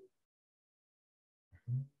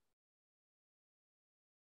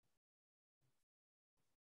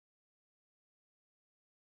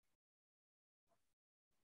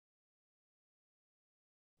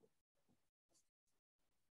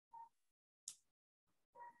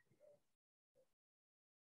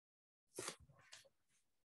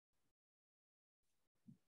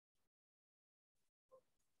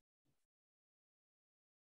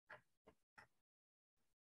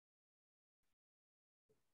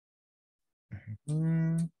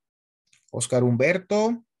 Oscar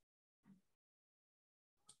Humberto.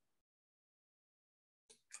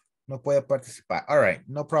 No puede participar. All right,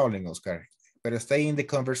 no problem, Oscar. Pero stay in the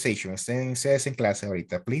conversation. Estén ustedes en clase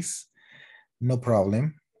ahorita, please. No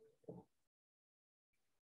problem.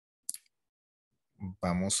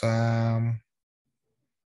 Vamos a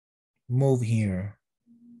move here.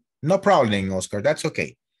 No problem, Oscar. That's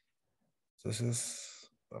okay. Entonces,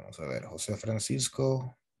 vamos a ver. José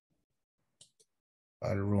Francisco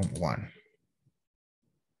al room 1.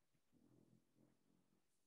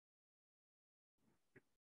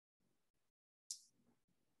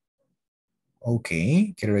 Ok,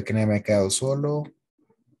 quiero ver que no me ha quedado solo.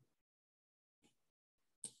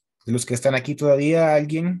 De los que están aquí todavía,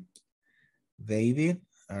 ¿alguien? David,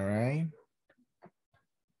 all right.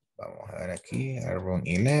 Vamos a ver aquí, al room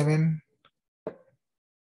 11.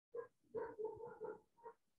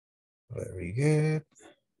 Very good.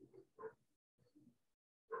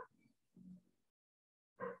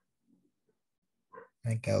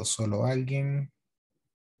 Me ha quedado solo alguien.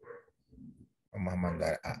 Vamos a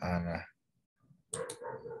mandar a Ana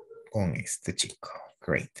con este chico.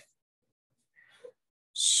 Great.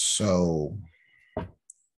 So,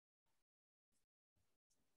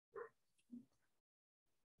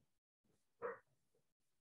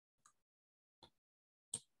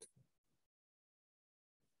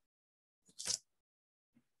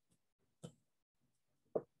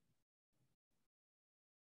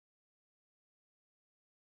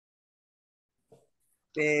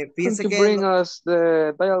 Can Piense you que bring us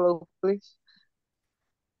the dialogue, please?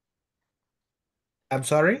 I'm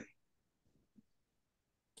sorry?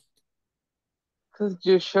 Could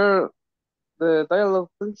you share the dialogue,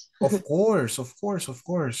 please? Of course, of course, of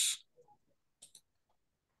course.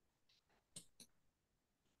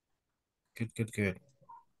 Good, good, good.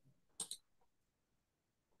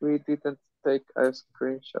 We didn't take a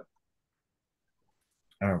screenshot.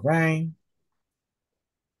 All right.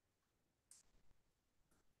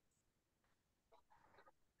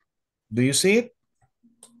 Do you see it?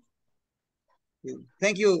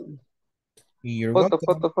 Thank you. You're Foto,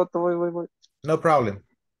 welcome. wait. No problem.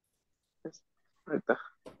 Ahí está.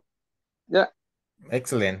 Yeah,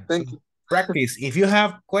 Excellent. So thank you. practice. If you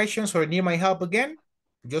have questions or need my help again,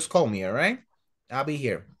 just call me, all right? I'll be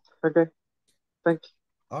here. Okay, thank you.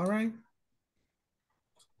 All right.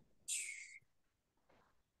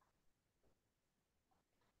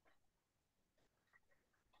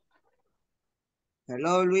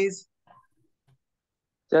 Hello, Luis.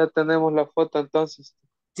 Ya tenemos la foto entonces.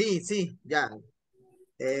 Sí, ya.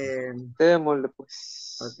 Démosle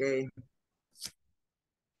pues. Ok.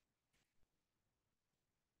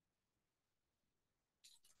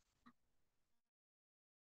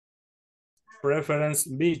 Preference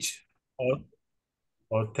beach or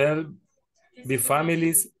hotel be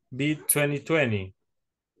families be 2020.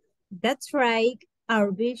 That's right.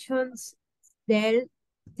 Our visions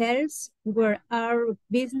tells where our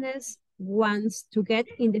business wants to get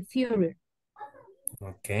in the future.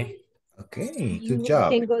 Okay. Okay, good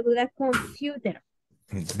job. Tengo dudas con future.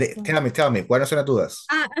 Tell me, ¿cuáles son las dudas?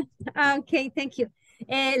 Ok, thank you.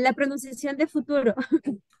 La pronunciación de futuro.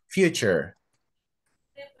 Future.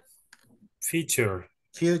 Feature.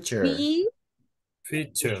 Future.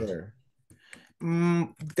 Feature.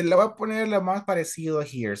 Te la voy a poner lo más parecido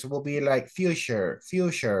here. So it will be like future.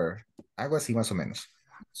 Algo así más o menos.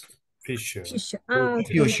 Future. Future.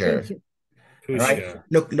 Thank you. Right.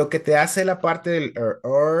 Lo que te hace la parte del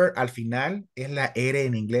al final es la R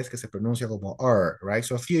en inglés que se pronuncia como right?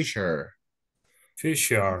 So future.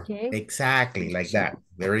 Future. Okay. Exactly, like that.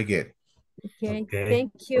 Very good. Okay.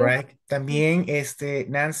 Thank you. Right. También,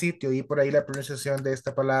 Nancy, te oí por ahí la pronunciación de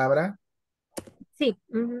esta palabra. Sí.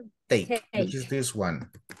 Take. Which is this one?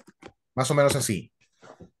 Más o menos así.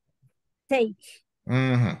 Take.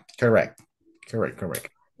 Correct.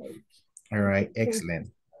 All right,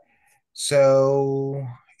 excellent. So,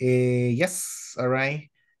 yes, all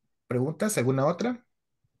right. ¿Preguntas? ¿Alguna otra?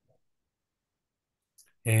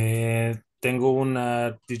 Tengo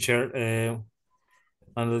una teacher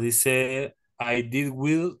cuando dice I did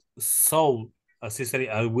will so, así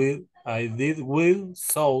sería, I did will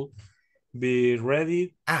so be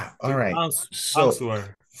ready all right.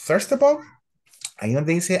 answer. First of all, ahí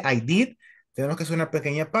donde dice I did, tenemos que hacer una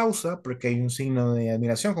pequeña pausa porque hay un signo de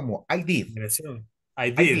admiración como I did. I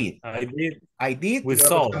did. We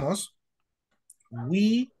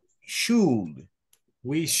should.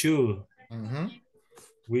 We should.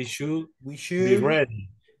 We should be ready.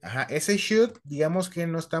 Ajá, ese should, digamos que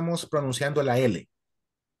no estamos pronunciando la L.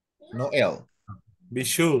 No L. We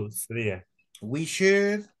should sería. We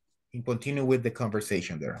should continue with the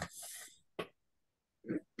conversation there.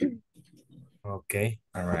 Okay.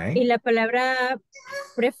 All right. Y la palabra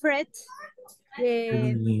preferred.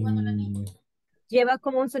 ¿Lleva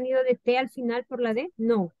como un sonido de T al final por la D?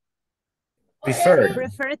 No. Preferred.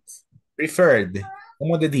 Preferred. Preferred.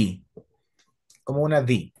 Como de D. Como una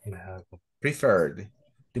D. Preferred.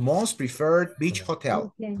 The most preferred beach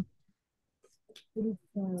hotel. Okay.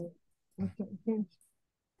 Preferred. Okay, thank you.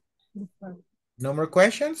 Preferred. No more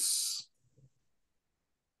questions?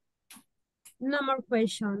 No more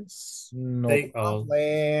questions. No Take all.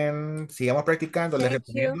 problem. Sigamos practicando. Les Thank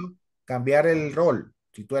you. recomiendo cambiar el rol.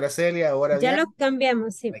 Si tú eras Celia, ahora Ya Diana. lo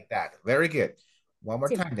cambiamos, sí. Like that. Very good. One more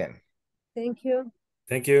Sí. time then. Thank you.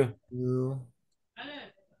 Thank you.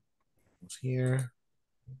 Who's here?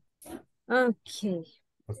 Okay.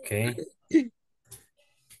 Ok.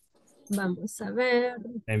 Vamos a ver.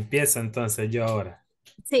 Empiezo entonces yo ahora.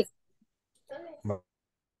 Sí.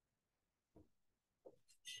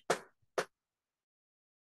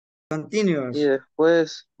 Continuous. Y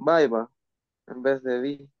después bye va. En vez de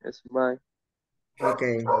be es bye. Ok.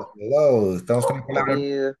 Hello. Estamos con la palabra.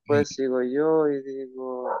 Y después sigo yo y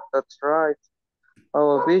digo, that's right.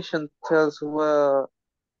 Our vision tells where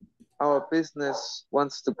our business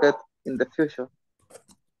wants to get in the future.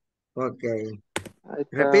 Ok. Ahí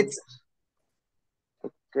Repeat. estamos.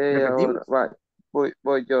 Ok, ahora, Repetimos.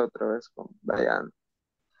 voy yo otra vez con Diane.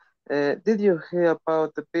 Did you hear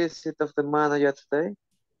about the visit of the manager today?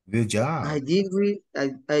 Good job. I did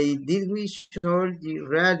we shortly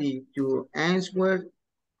ready to answer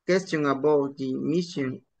question about the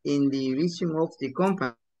mission in the vision of the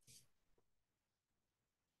company.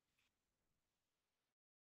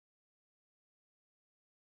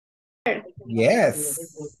 Yes.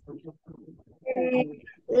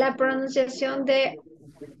 La pronunciación de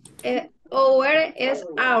our es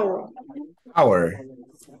our. Hour.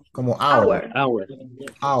 Como hour. Hour.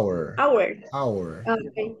 Hour. Our. Hour.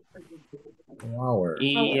 Okay. Como hour.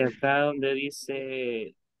 Y acá donde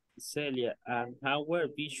dice Celia, and our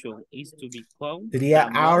vision is to become Sería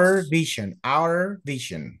the our most, vision. Our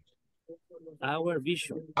vision. our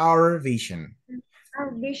vision. Our vision.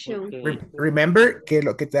 Our vision. Okay. Remember que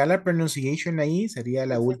lo que te da la pronunciation ahí sería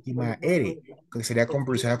la última R, que sería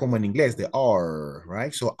pronunciada como en inglés, de our,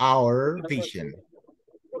 right? So our vision.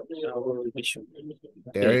 Our vision.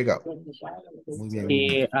 There you Okay. go. Muy bien, muy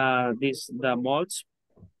bien. This the most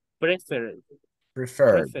preferred.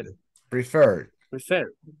 Preferred. Preferred.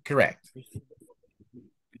 Preferred. Correct.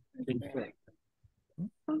 Preferred.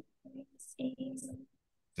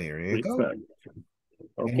 There you go. Preferred.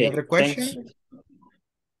 Any Okay, other question? thanks.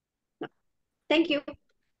 Thank you.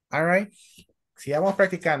 All right. Sigamos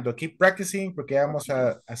practicando. Keep practicing porque vamos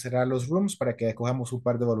a cerrar los rooms para que cojamos un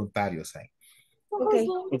par de voluntarios ahí. Okay.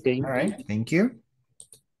 Okay. All right. Thank you.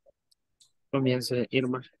 Comience,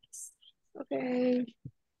 Irma. Okay.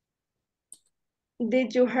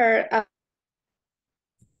 Did you hear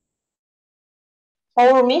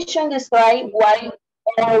Our mission describes why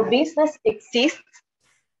our business exists.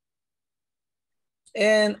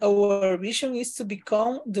 And our vision is to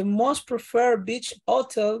become the most preferred beach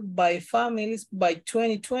hotel by families by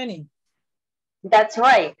 2020. That's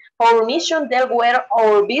right. Our mission tells where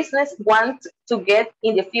our business wants to get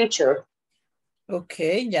in the future. Ok,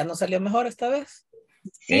 ya nos salió mejor esta vez.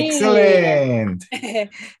 Sí. Excellent.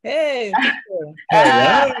 Hey, teacher.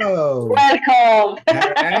 Hello. Welcome.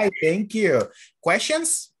 All right. Thank you.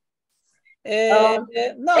 Questions? No.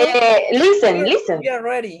 Listen. We are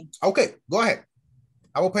ready. Okay, go ahead.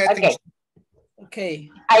 I will pay attention. Okay.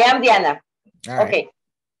 I am Diana. All right. Okay.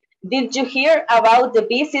 Did you hear about the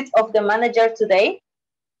visit of the manager today?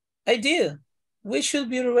 I did. We should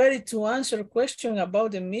be ready to answer questions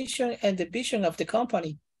about the mission and the vision of the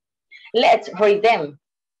company. Let's read them.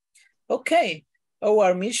 Okay.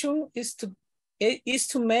 Our mission is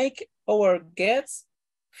to make our guests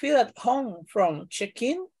feel at home from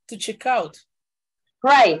check-in to check-out.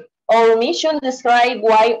 Right. Our mission describes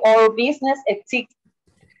why our business exists.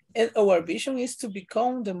 And our vision is to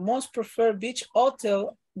become the most preferred beach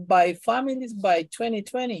hotel by families by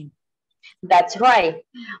 2020. That's right.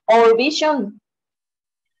 Our vision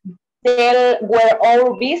tells where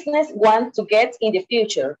our business wants to get in the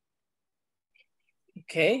future.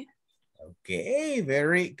 Okay. Okay,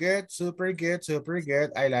 very good. Super good. Super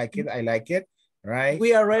good. I like it. Right.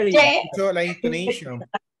 We are ready. So, la intonation.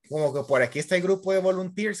 Como que por aquí está el grupo de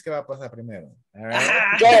volunteers que va a pasar primero. All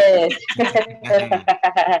right. Yes. All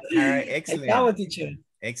right, excellent. Acabo, teacher.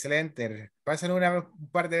 Excelente. Pasen un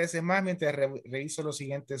par de veces más mientras reviso los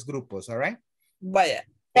siguientes grupos, all right? Vaya.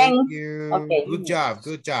 Thank you. Okay. Good job,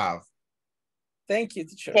 good job. Thank you,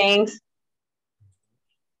 teacher. Thanks.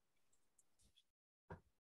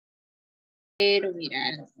 Pero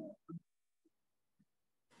mira.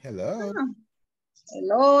 Hello.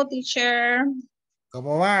 Hello, teacher.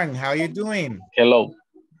 ¿Cómo van? How you doing? Hello.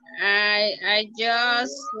 I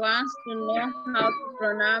just want to know how to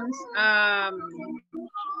pronounce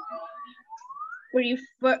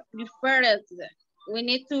preferred. We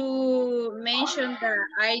need to mention the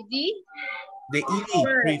ID. The ED,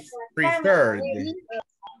 preferred. Preferred.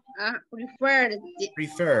 Preferred.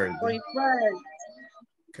 Preferred.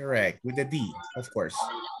 Correct, with the D, of course.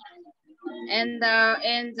 And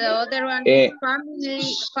the other one is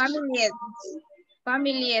families.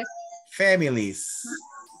 Families. Families.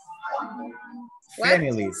 What?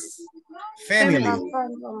 Families.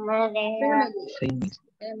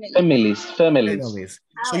 Families. Families.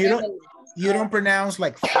 So you don't pronounce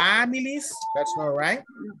like families. That's not right.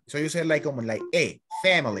 So you say like families.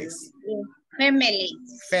 Families. Families.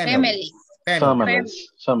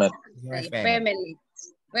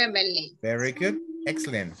 Family. Very good.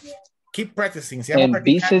 Excellent. Keep practicing. And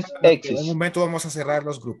business en un momento vamos a cerrar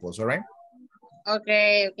los grupos, all right?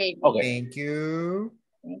 Okay. Thank you.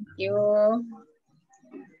 Thank you.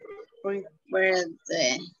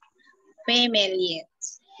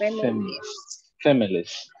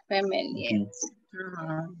 Families.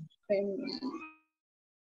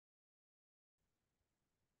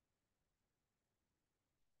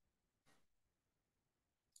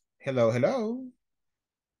 Hello, hello.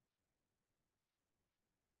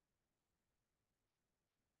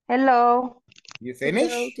 Hello. You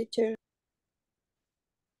finished? Hello, teacher.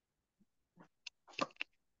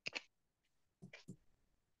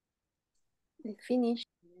 I finished.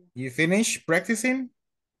 You finished practicing?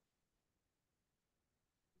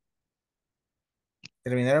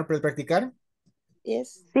 ¿Terminaron de practicar?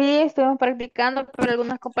 Yes. Sí, estuvimos practicando, pero a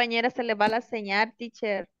algunas compañeras se les va la señal,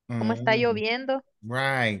 teacher. Como está lloviendo.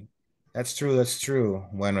 Right. That's true.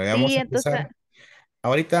 Bueno, ya vamos Sí, a empezar. entonces.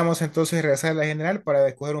 Ahorita vamos entonces a regresar a la general para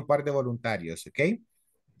escoger un par de voluntarios, ¿ok?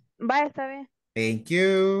 Va, está bien. Thank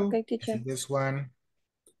you. Okay, teacher. This one.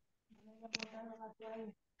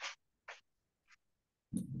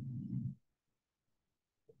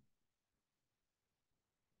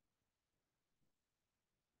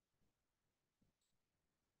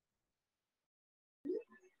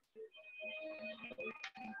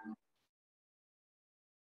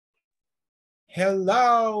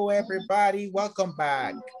 Hello, everybody. Welcome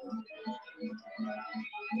back. Let's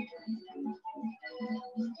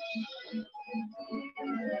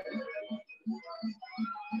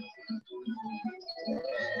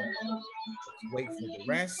wait for the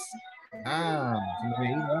rest.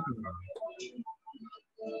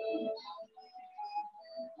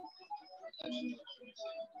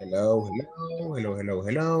 Hello.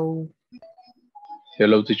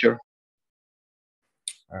 Hello, teacher.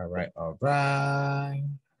 All right.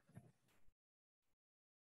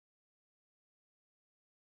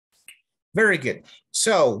 Very good.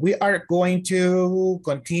 So we are going to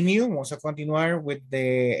continue. Vamos a continuar with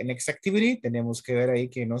the next activity. Tenemos que ver ahí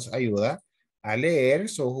que nos ayuda a leer.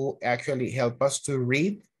 So who actually help us to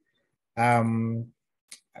read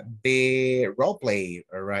the role play.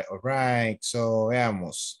 All right. So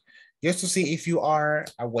veamos. Just to see if you are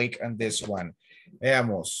awake on this one.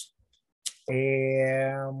 Veamos.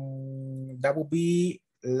 That will be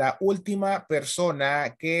la última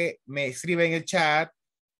persona que me escribe en el chat.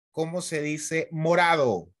 ¿Cómo se dice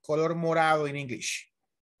morado? Color morado en English.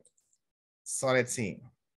 So let's see.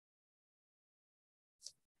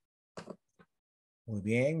 Muy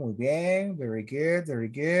bien. Very good.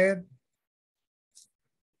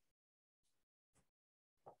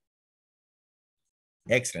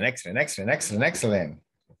 Excellent. Let's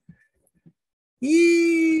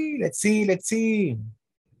see.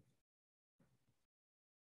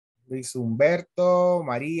 Luis Humberto,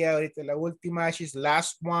 María, ahorita la última. She's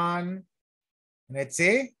last one. Let's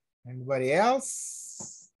see. Anybody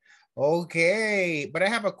else? Okay, but I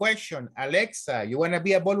have a question. Alexa, you want to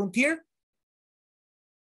be a volunteer?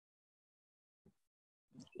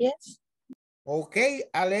 Yes. Ok,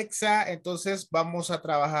 Alexa, entonces vamos a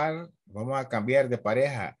trabajar, vamos a cambiar de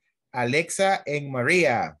pareja. Alexa en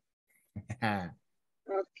María.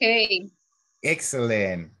 Okay.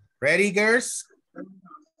 Excellent. Ready, girls?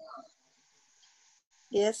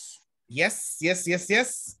 Yes. Yes.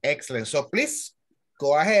 Excellent. So please,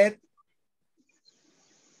 go ahead.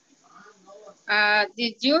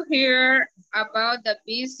 Did you hear about the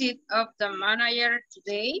visit of the manager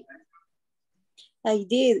today? I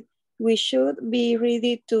did. We should be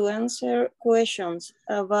ready to answer questions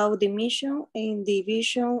about the mission and the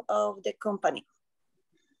vision of the company.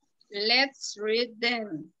 Let's read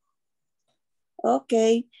them.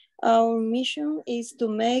 Okay. Our mission is to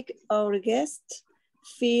make our guests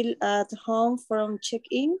feel at home from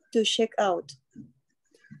check-in to check-out.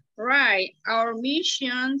 Right. Our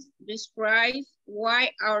mission describes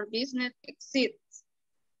why our business exists.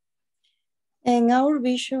 And our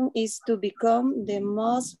vision is to become the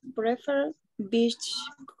most preferred beach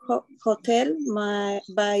hotel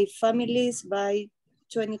by families by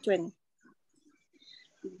 2020.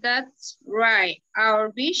 That's right.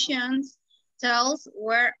 Our vision tells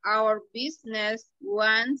where our business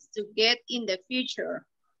wants to get in the future.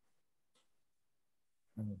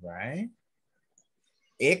 All right.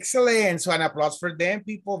 Excellent. So an applause for them,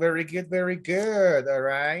 people. Very good, very good. All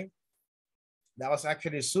right. That was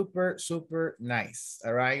actually super, super nice.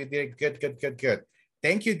 All right. You did good, good, good, good.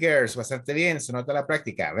 Thank you, girls. Bastante bien. Se nota la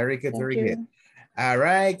práctica. Very good, very good. All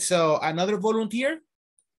right. So another volunteer.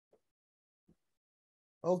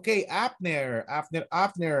 Okay, Abner.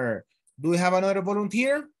 Do we have another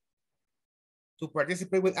volunteer to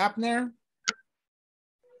participate with Abner?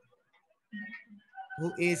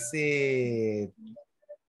 Who is it?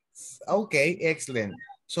 Okay, excellent.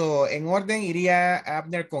 So, en orden iría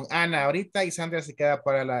Abner con Ana ahorita y Sandra se queda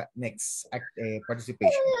para la next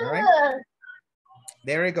participation. All right?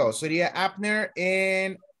 There we go. So, iría Abner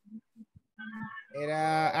and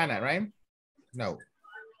era Ana, right? No.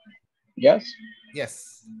 Yes.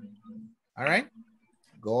 Yes. All right.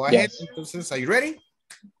 Go ahead. Yes. Entonces, are you ready?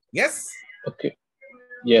 Yes. Okay.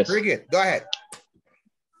 Yes. Very good. Go ahead.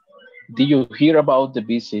 Did you hear about the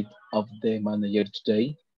visit of the manager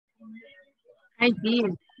today? I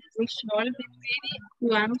did. We should be ready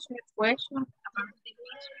to answer questions about the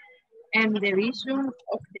mission and the vision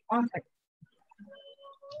of the company.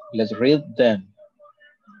 Let's read them.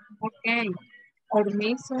 Okay. Our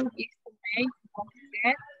mission is to make our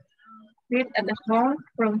guests feel at home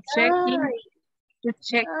from check-in to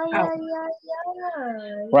check-out.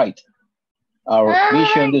 Right. Our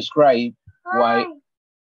mission describes why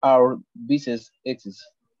our business exists.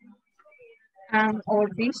 And our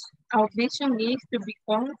vision is to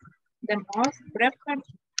become the most preferred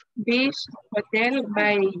beach hotel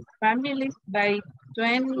by families by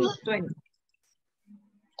 2020.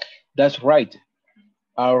 That's right.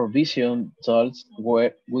 Our vision tells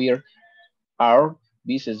where our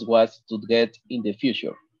business was to get in the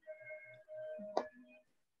future.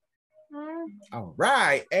 All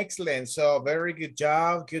right, excellent. So very good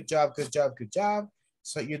job, good job, good job, good job.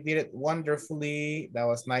 So you did it wonderfully. That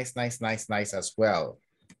was nice, nice, nice, nice as well.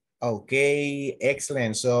 Okay,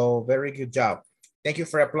 excellent. So very good job. Thank you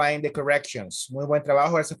for applying the corrections. Muy buen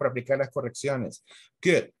trabajo, gracias por aplicar las correcciones.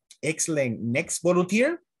 Good, excellent. Next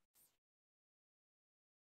volunteer.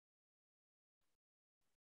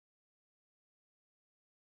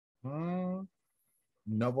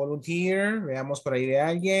 No volunteer. Veamos por ahí de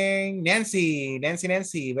alguien.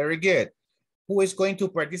 Nancy. Very good. Who is going to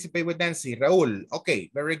participate with Nancy? Raúl. Okay,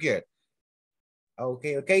 very good.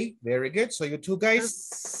 Okay, very good. So you two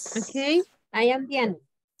guys. Okay, I am Diana.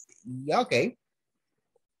 Yeah, okay.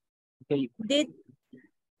 Did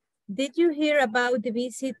you hear about the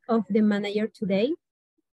visit of the manager today?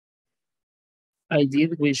 I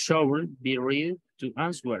did. We should be ready to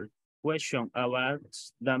answer questions about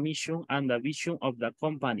the mission and the vision of the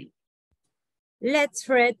company. Let's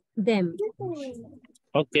read them.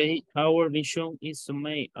 Okay, our vision is to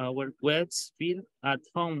make our guests feel at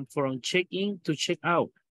home from check-in to check-out.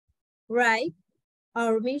 Right.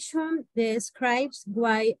 Our mission describes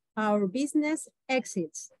why our business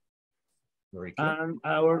exists. And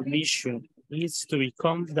our mission is to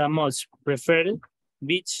become the most preferred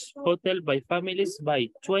beach hotel by families by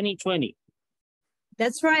 2020.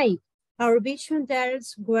 That's right. Our vision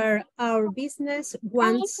tells where our business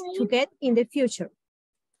wants to get in the future.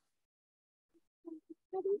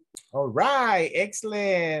 All right,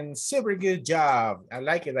 excellent. Super good job. I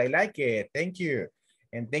like it. Thank you.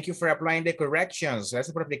 And thank you for applying the corrections.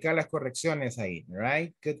 Gracias por aplicar las correcciones ahí. All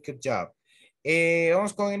right, good job.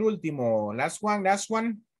 Vamos con el último. Last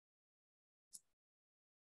one.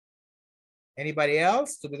 Anybody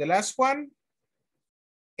else to be the last one?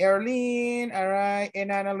 Erlene, all right,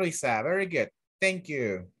 and Ana Luisa. Very good. Thank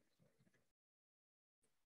you.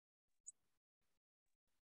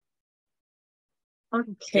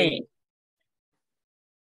 Okay.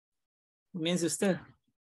 Means usted.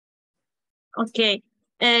 Okay.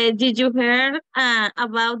 Did you hear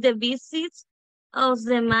about the visit of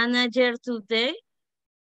the manager today?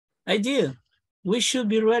 I did. We should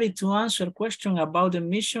be ready to answer questions about the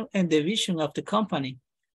mission and the vision of the company.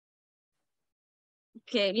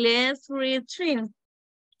 Okay, let's read three.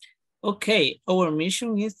 Okay, our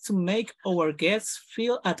mission is to make our guests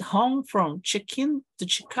feel at home from check-in to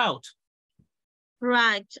check-out.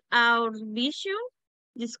 Right, our vision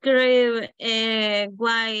describe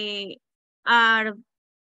why our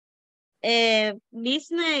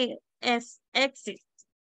business exist.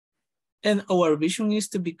 And our vision is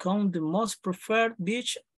to become the most preferred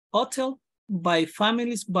beach hotel by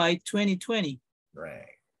families by 2020. Right.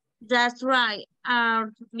 That's right.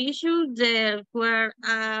 Our vision there where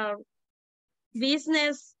our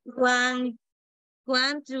business want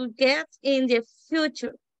to get in the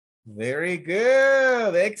future. Very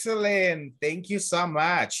good. Excellent. Thank you so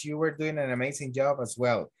much. You were doing an amazing job as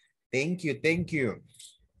well. Thank you. Thank you.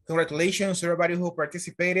 Congratulations to everybody who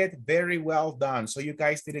participated. Very well done. So you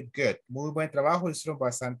guys did it good. Muy buen trabajo. Hicieron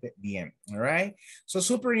bastante bien. All right. So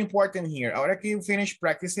super important here. Ahora que you finish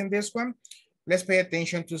practicing this one, let's pay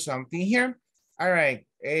attention to something here. All right.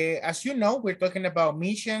 As you know, we're talking about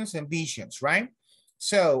missions and visions, right?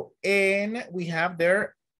 So, and we have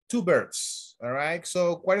there two verbs. All right.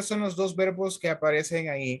 So, ¿cuáles son los dos verbos que aparecen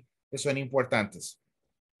ahí que son importantes?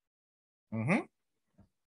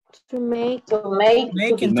 To make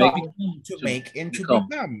and to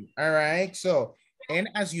become. All right. So, and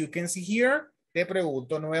as you can see here, te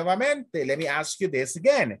pregunto nuevamente. Let me ask you this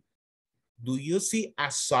again. Do you see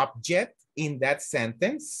a subject in that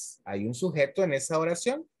sentence? ¿Hay un sujeto en esa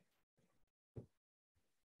oración?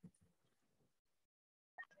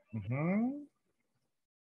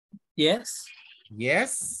 Yes.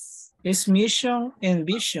 Yes. It's mission and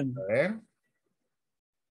vision.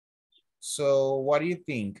 So what do you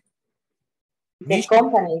think? The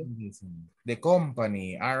company. The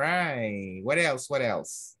company. All right. What else? What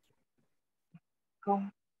else?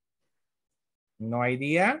 No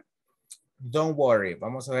idea? Don't worry.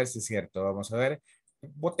 Vamos a ver si es cierto. Vamos a ver.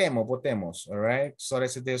 Votemos. All right. So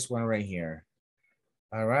let's do this one right here.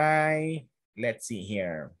 All right. Let's see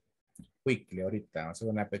here. Quickly, ahorita. Vamos a hacer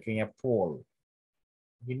una pequeña poll.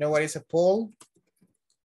 You know what is a poll?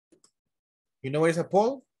 You know what is a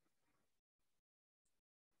poll?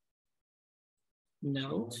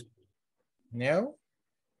 No. No.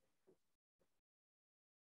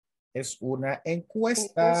 Es una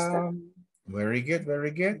encuesta. Very good,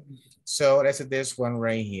 very good. So let's do this one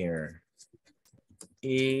right here.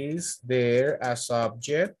 Is there a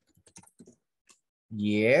subject?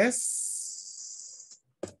 Yes.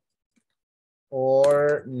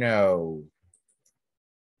 Or no?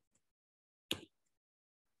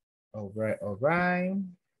 All right, all right.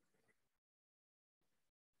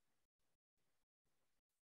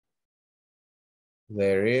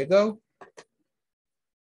 There you go.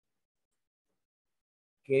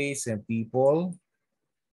 ¿Qué dicen, people?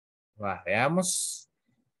 Veamos.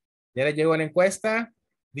 ¿Ya le llegó la encuesta?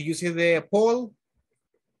 Did you see the poll?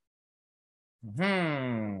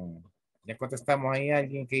 Ya contestamos ahí a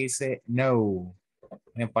alguien que dice no.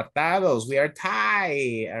 Empatados. We are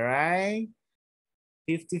tied. All right.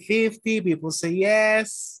 50-50. People say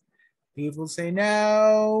yes. People say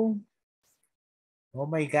no. Oh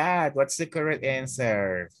my God. What's the correct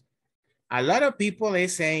answer? A lot of people are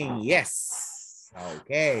saying yes.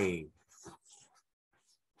 Okay.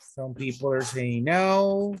 Some people are saying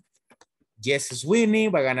no. Yes is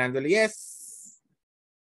winning. Va ganando el yes.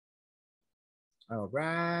 All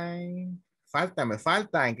right. Me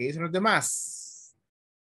faltan. ¿Qué dicen los demás?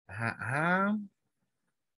 Ajá.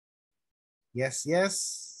 Yes,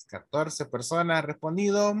 yes. 14 personas han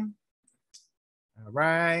respondido. All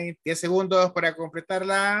right. 10 segundos para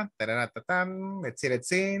completarla. Tararatatán. Let's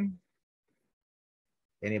see.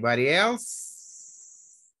 Anybody else?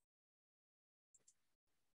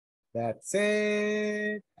 That's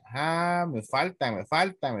it. Ajá. Me faltan. All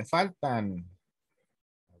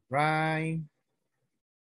right.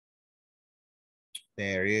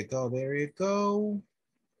 There you go.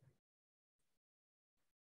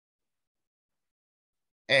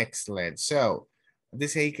 Excellent. So, they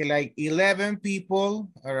say like 11 people.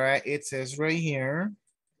 All right. It says right here.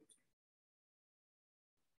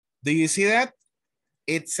 Do you see that?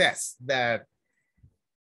 It says that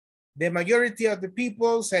the majority of the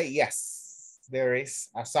people say yes, there is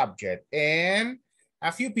a subject. And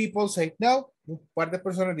a few people say no. Un par de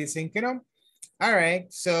personas dicen que no. All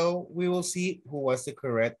right, so we will see who was the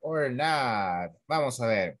correct or not. Vamos a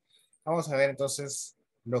ver entonces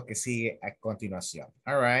lo que sigue a continuación.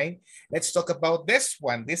 All right, let's talk about this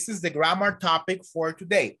one. This is the grammar topic for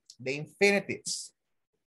today, the infinitives.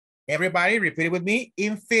 Everybody repeat it with me,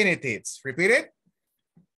 infinitives. Repeat it.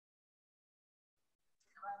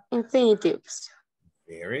 Infinitives.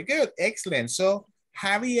 Very good, excellent. So,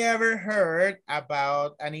 have you ever heard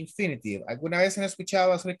about an infinitive? ¿Alguna vez han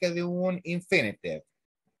escuchado acerca de un infinitive?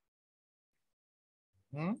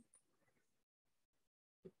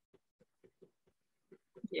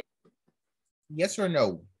 Yes or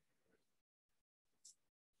no?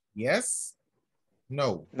 Yes?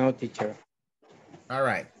 No. No, teacher. All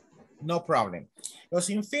right. No problem. Los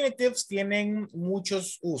infinitives tienen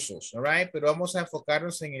muchos usos, all right? Pero vamos a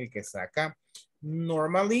enfocarnos en el que está acá.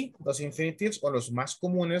 Normally, los infinitives o los más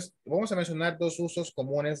comunes, vamos a mencionar dos usos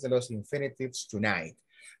comunes de los infinitives tonight.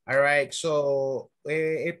 All right, so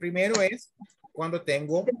el primero es cuando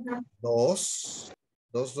tengo dos.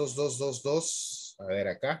 A ver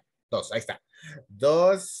acá, dos, ahí está.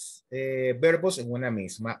 Dos verbos en una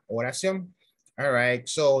misma oración. All right,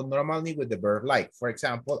 so normally with the verb like. For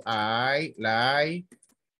example, I like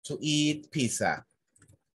to eat pizza.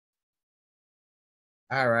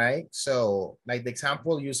 All right, so like the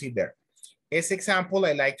example you see there. Ese example,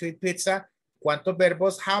 I like to eat pizza. ¿Cuántos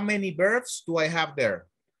verbos? How many verbs do I have there?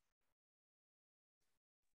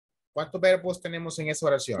 ¿Cuántos verbos tenemos en esa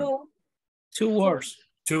oración? Two words.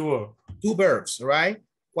 Two verbs, right?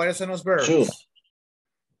 ¿Cuáles son los verbs? Two.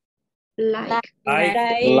 Like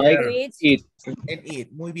Eat. And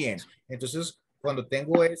eat, muy bien. Entonces, cuando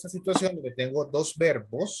tengo esa situación donde tengo dos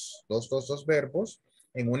verbos, dos verbos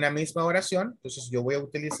en una misma oración, entonces yo voy a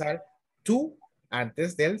utilizar to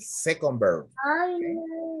antes del second verb. Okay?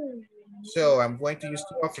 So, I'm going to use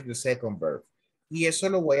to after the second verb. Y eso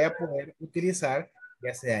lo voy a poder utilizar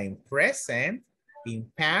ya sea en present,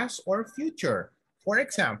 in past, or future. For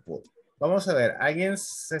example, vamos a ver, ¿alguien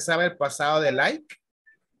se sabe el pasado de like?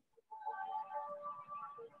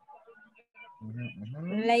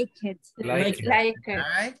 Like it.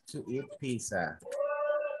 Like to eat pizza.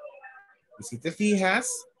 Y si te fijas,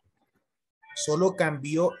 solo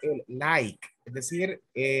cambió el like. Es decir,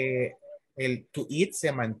 el to eat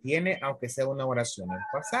se mantiene aunque sea una oración en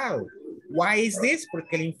pasado. Why is this?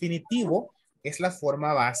 Porque el infinitivo es la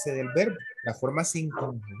forma base del verbo, la forma sin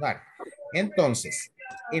conjugar. Entonces,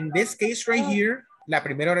 en this case right here, la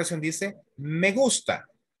primera oración dice, me gusta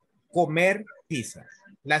comer pizza.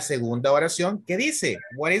 La segunda oración, ¿qué dice?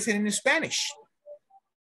 What is it in Spanish?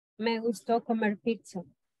 Me gustó comer pizza.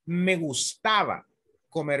 Me gustaba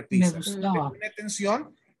comer pizza. Presten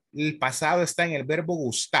atención, el pasado está en el verbo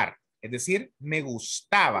gustar. Es decir, me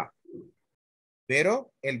gustaba.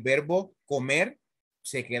 Pero el verbo comer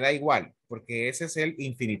se queda igual, porque ese es el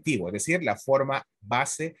infinitivo, es decir, la forma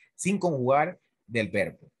base sin conjugar del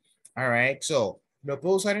verbo. All right, so, ¿lo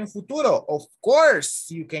puedo usar en futuro? Of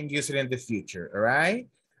course, you can use it in the future, all right?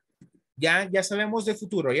 Ya sabemos de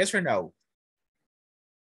futuro, yes or no?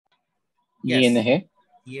 Yes. ING.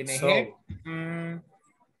 ING. So,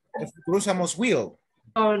 En futuro usamos will.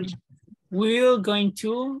 Will, going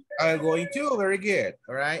to. Going to, very good,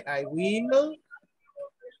 all right? I will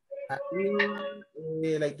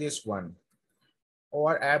like this one.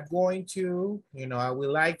 Or I'm going to, I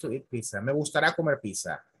will like to eat pizza. Me gustará comer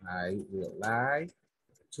pizza. I will like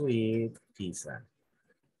to eat pizza.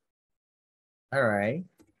 All right.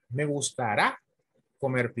 Me gustará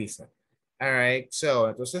comer pizza. All right. So,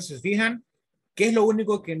 entonces, ¿se fijan? ¿Qué es lo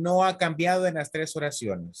único que no ha cambiado en las tres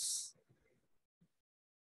oraciones?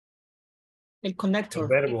 El connector. el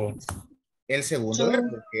verbo. El segundo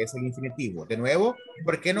verbo, que es el infinitivo. De nuevo,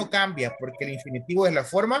 ¿por qué no cambia? Porque el infinitivo es la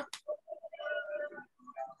forma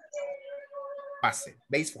base,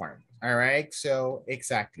 base form. All right, so,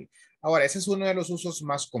 exactly. Ahora, ese es uno de los usos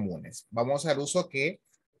más comunes. Vamos al uso que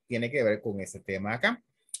tiene que ver con este tema acá.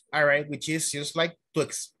 All right, which is just like to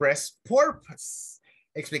express purpose.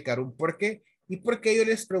 Explicar un porqué. ¿Y por qué yo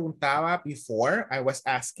les preguntaba before? I was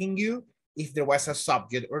asking you if there was a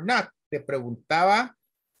subject or not. Te preguntaba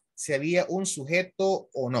si había un sujeto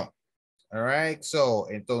o no. All right, so,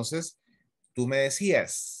 entonces, tú me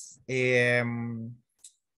decías que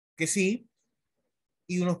sí,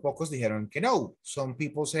 y unos pocos dijeron que no. Some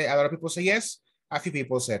people say, a lot of people say yes, a few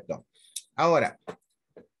people said no. Ahora,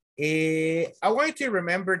 I want you to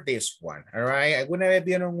remember this one, all right? ¿Alguna vez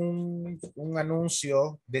vieron un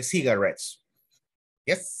anuncio de cigarettes?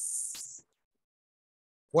 Yes.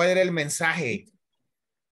 ¿Cuál era el mensaje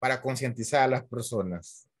para concientizar a las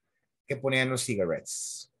personas que ponían los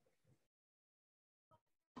cigarettes?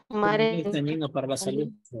 Es dañino para la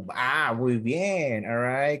salud. Ah, muy bien. All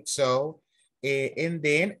right. So, and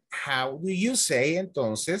then, how do you say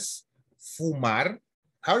entonces fumar?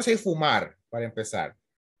 How do you say fumar para empezar?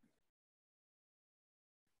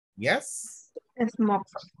 Yes? Smoke.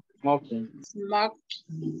 Smoking. Smoke.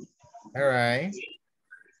 All right.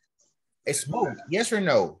 Smoke, yes or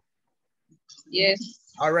no? Yes.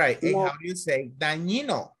 All right. And how do you say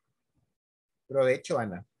dañino? Provecho,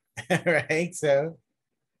 Ana. All right. So.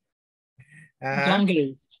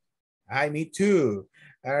 Dangerous. Hi, me too.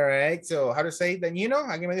 All right. So, how to say dañino?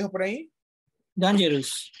 ¿Alguien me dijo por ahí?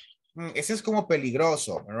 Dangerous. Ese es como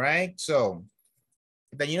peligroso. All right. So,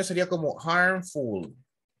 dañino sería como harmful.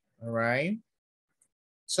 All right.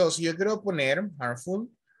 So, si yo quiero poner harmful,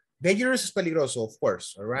 Dangerous es peligroso, of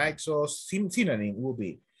course, all right? So, synonym will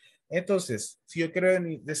be. Entonces, si yo quiero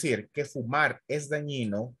decir que fumar es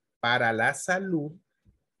dañino para la salud,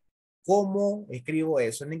 ¿cómo escribo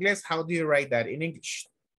eso en inglés? How do you write that in English?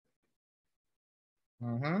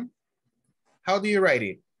 How do you write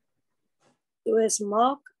it? To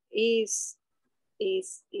smoke is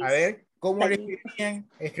A ver, ¿cómo lo escribirían?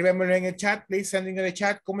 Escríbemelo en el chat, please, sending in the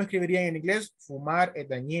chat. ¿Cómo escribirían en inglés? Fumar es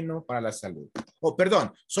dañino para la salud. Oh,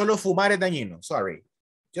 perdón, solo fumar es dañino, sorry.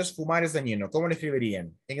 Just fumar es dañino. ¿Cómo lo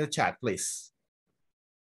escribirían? En el chat, please.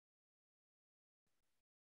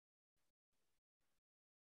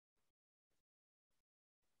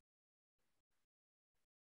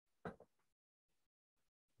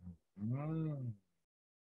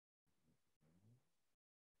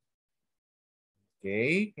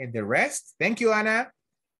 Okay, and the rest. Thank you, Ana.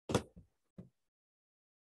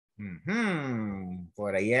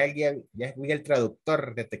 Por ahí alguien, ya vi el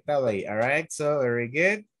traductor detectado ahí. All right, so very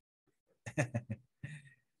good.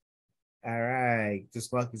 All right, to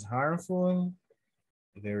smoke is harmful.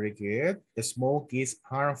 Very good. The smoke is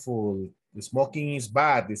harmful. The smoking is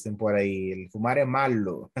bad, dicen por ahí. El fumar es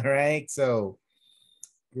malo. All right, so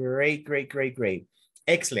great, great, great, great.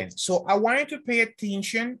 Excellent. So I wanted to pay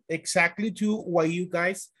attention exactly to what you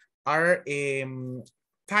guys are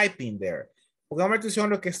typing there. Pongamos atención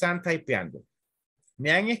a lo que están typeando. Me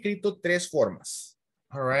han escrito 3 formas.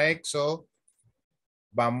 All right, so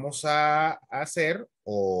vamos a hacer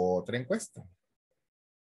otra encuesta.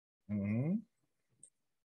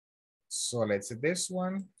 So let's see this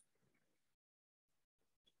one.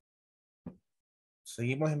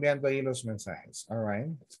 Seguimos enviando ahí los mensajes. All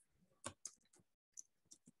right.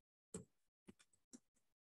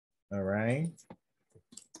 All right.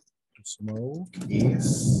 Smoke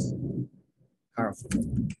is harmful.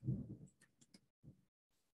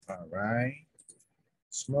 All right.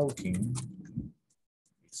 Smoking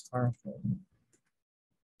is harmful.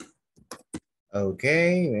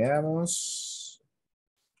 Okay, veamos.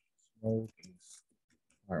 Smoke is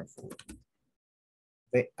harmful.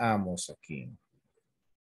 Veamos aquí.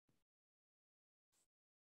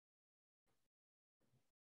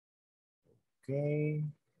 Okay.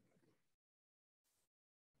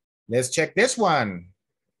 Let's check this one.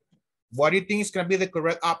 What do you think is going to be the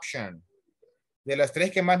correct option? De las 3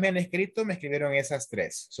 que más me han escrito, me escribieron esas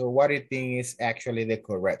 3. So what do you think is actually the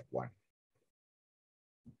correct one?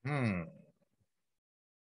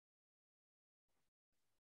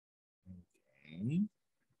 Okay.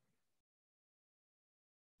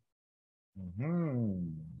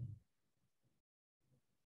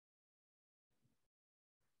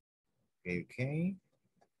 Okay.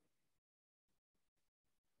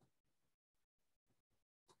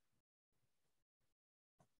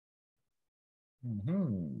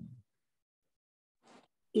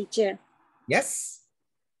 Teacher. Yes.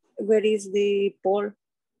 Where is the poll?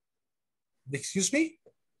 Excuse me?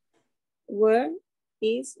 Where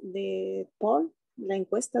is the poll? La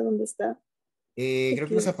encuesta, ¿dónde está? Creo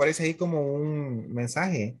que les aparece ahí como un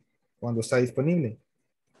mensaje cuando está disponible.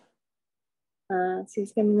 Ah, sí,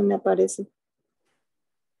 es que a mí no me aparece.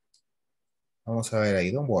 Vamos a ver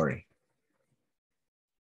ahí, don't worry.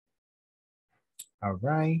 All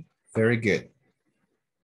right, very good.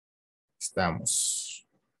 Estamos.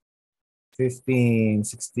 15,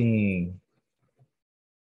 16.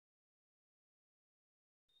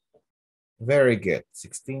 Very good.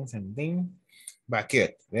 16, 17. Va,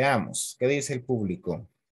 good. Veamos. ¿Qué dice el público?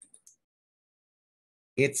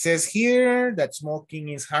 It says here that smoking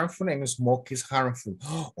is harmful and smoke is harmful.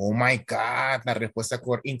 Oh my God. La respuesta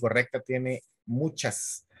incorrecta tiene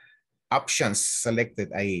muchas options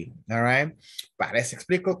selected ahí. All right. Para eso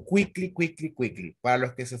explico quickly. Para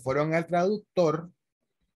los que se fueron al traductor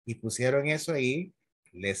y pusieron eso ahí,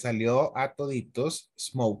 le salió a toditos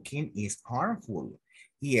smoking is harmful.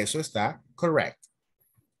 Y eso está correct.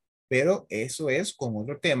 Pero eso es con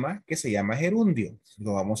otro tema que se llama gerundio.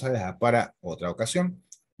 Lo vamos a dejar para otra ocasión,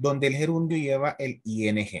 donde el gerundio lleva el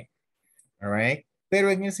ing. All right. Pero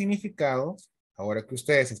en el significado, ahora que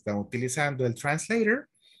ustedes están utilizando el translator,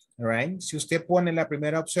 all right, si usted pone la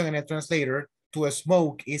primera opción en el translator, to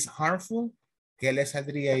smoke is harmful, ¿qué le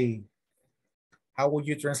saldría ahí? How would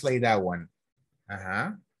you translate that one?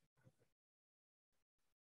 Ajá.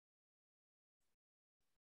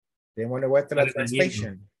 Démosle vuelta a la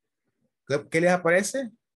translation. ¿Qué les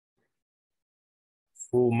aparece?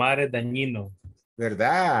 Fumar es dañino.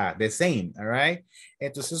 ¿Verdad? The same, all right?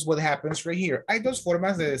 Entonces, what happens right here? Hay 2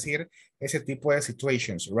 formas de decir ese tipo de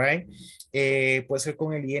situations, right? Puede ser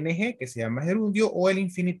con el ing, que se llama gerundio, o el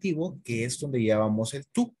infinitivo, que es donde llevamos el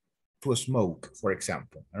to, to smoke, for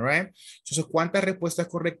example. All right. Entonces, ¿cuántas respuestas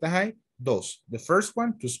correctas hay? 2. The first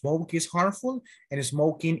one, to smoke is harmful and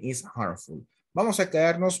smoking is harmful. Vamos a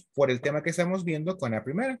quedarnos por el tema que estamos viendo con la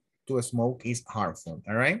primera. To smoke is harmful.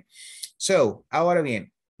 All right. So, ahora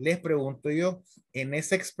bien, les pregunto yo, en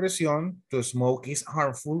esa expresión, to smoke is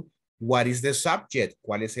harmful, what is the subject?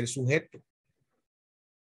 ¿Cuál es el sujeto?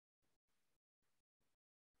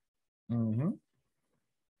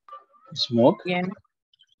 Smoke. Yeah.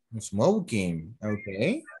 Smoking,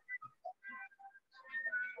 ok.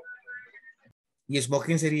 Y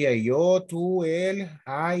smoking sería yo, tú, él,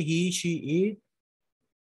 I, he, she, it.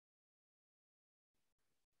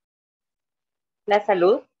 La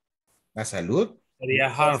salud. La salud. Sería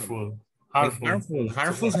harmful. Harmful.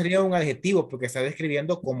 Harmful sería un adjetivo porque está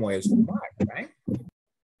describiendo cómo es fumar, right?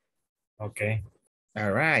 Okay.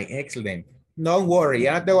 All right, excellent. Don't worry,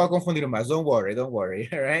 ya no te voy a confundir más. Don't worry.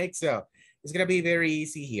 All right, so it's going to be very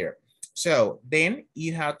easy here. So then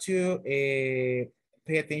you have to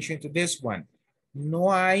pay attention to this one.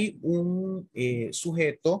 No hay un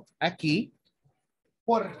sujeto aquí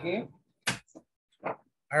porque,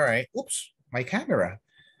 all right, oops, my camera.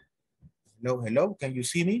 Hello, can you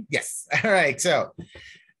see me? Yes, all right, so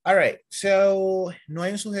no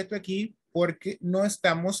hay un sujeto aquí porque no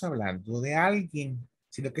estamos hablando de alguien,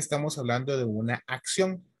 sino que estamos hablando de una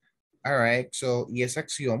acción. All right, so, y esa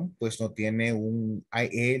acción pues no tiene un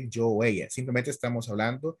él, yo o ella, simplemente estamos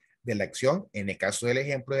hablando de la acción, en el caso del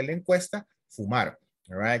ejemplo de la encuesta, fumar.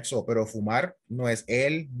 All right, so, pero fumar no es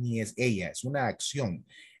él ni es ella, es una acción.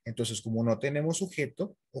 Entonces, como no tenemos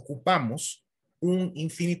sujeto, ocupamos un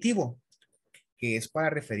infinitivo, que es para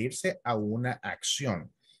referirse a una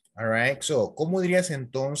acción. All right, so, ¿cómo dirías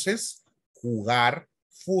entonces jugar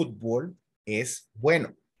fútbol es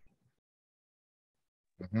bueno?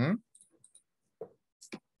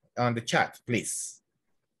 On the chat, please.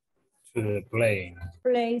 To play.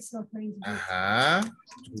 Play soccer.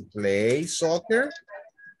 To play soccer.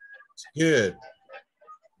 Good.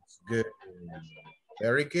 Good.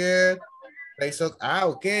 Very good. Play soccer.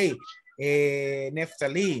 Ok.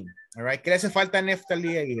 Neftali. All right. ¿Qué le hace falta a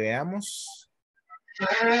Neftali? Ahí veamos.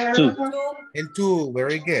 El two.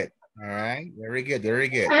 Very good. All right. Very good. Very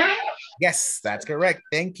good. Yes, that's correct.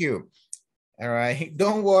 Thank you. All right.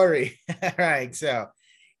 Don't worry. All right. So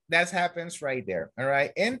that happens right there. All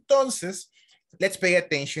right. Entonces, let's pay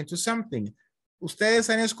attention to something. Ustedes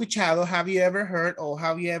han escuchado, have you ever heard or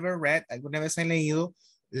have you ever read, alguna vez han leído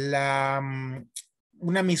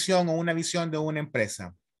una misión o una visión de una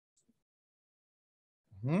empresa?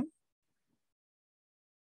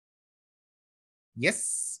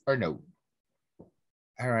 Yes or no?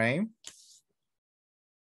 All right.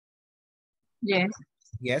 Yes.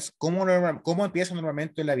 Yes. ¿Cómo empieza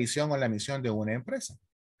normalmente la visión o la misión de una empresa?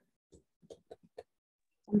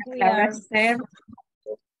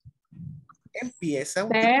 Empieza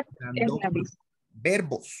utilizando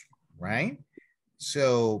verbos, right?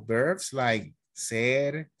 So verbs like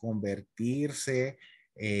ser, convertirse,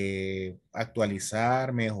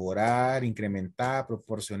 actualizar, mejorar, incrementar,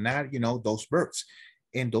 proporcionar, you know, those verbs.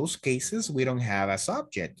 In those cases, we don't have a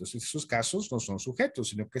subject. Entonces, esos casos no son sujetos,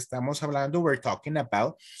 sino que estamos hablando, we're talking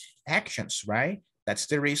about actions, right? That's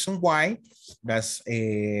the reason why that's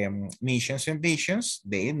missions and visions,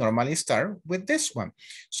 they normally start with this one.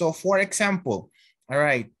 So for example, all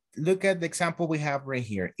right, look at the example we have right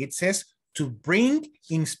here. It says to bring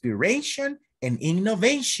inspiration and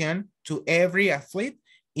innovation to every athlete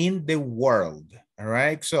in the world. All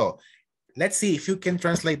right, so let's see if you can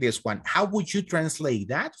translate this one. How would you translate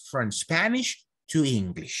that from Spanish to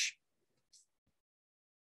English?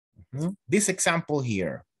 This example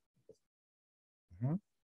here.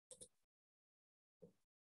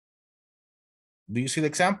 Do you see the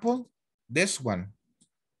example? This one.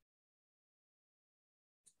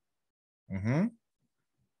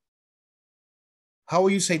 How will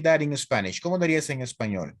you say that in Spanish? ¿Cómo dirías en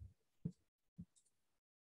español?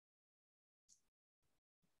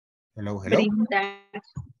 Hello, hello.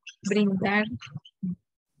 Brindar.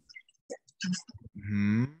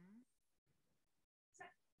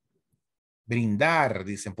 Brindar,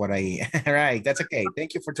 dicen por ahí. All right, that's okay.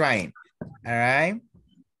 Thank you for trying. All right.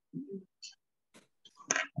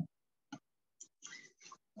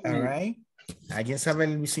 All right. ¿Alguien sabe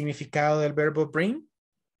el significado del verbo bring?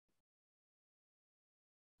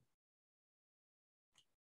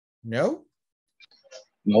 No?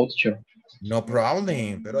 No, sure. No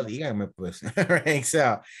problem, pero díganme pues. All right,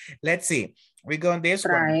 so let's see. We go on this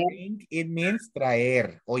one. Bring, it means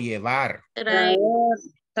traer o llevar.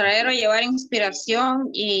 Traer o llevar inspiración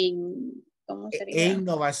y ¿cómo sería? E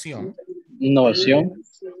innovación. Innovación.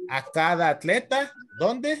 A cada atleta,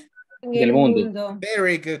 ¿dónde? Del mundo.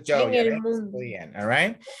 Very good job. En el Yaret. mundo. Muy bien, all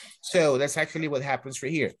right. So that's actually what happens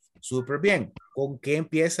right here. Súper bien. ¿Con qué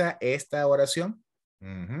empieza esta oración?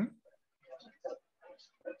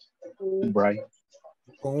 Right.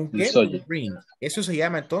 ¿Con un El qué? soy. To bring. Eso se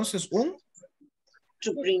llama entonces un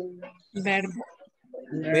Verbo.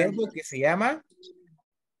 verbo que se llama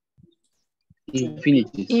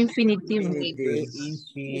Infinitives. Infinitivo.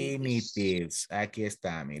 infinitives. Aquí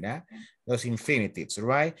está, mira. Los infinitives,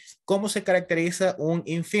 right? ¿Cómo se caracteriza un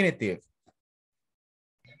infinitive?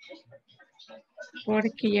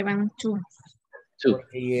 Porque llevan to.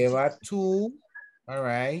 Porque lleva to, all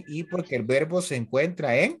right, y porque el verbo se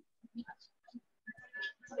encuentra en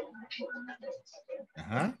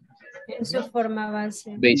En su forma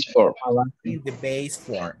base. Base form. in the base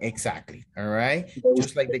form, exactly, all right?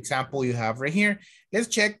 Just like the example you have right here. Let's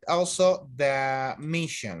check also the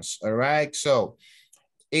missions, all right? So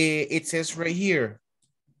it says right here,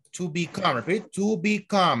 to become, repeat, to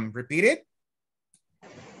become, repeat it.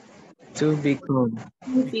 To become.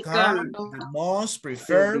 Become the most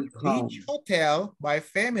preferred beach hotel by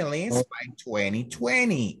families by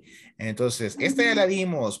 2020. Entonces, esta ya la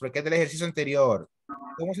vimos porque es del ejercicio anterior.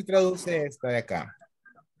 ¿Cómo se traduce esta de acá?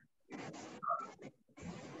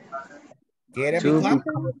 ¿Quiere become?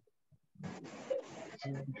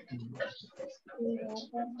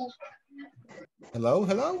 Hello,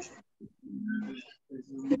 hello.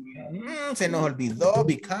 Se nos olvidó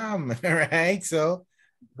become, right? So,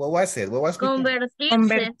 what was it? What was become?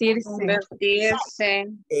 Convertirse. Convertirse.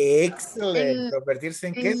 Excellent. ¿Convertirse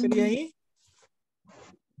en qué sería ahí?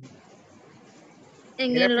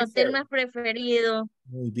 En Era el hotel preferred. más preferido.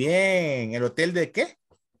 Muy bien. ¿El hotel de qué?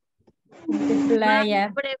 De playa.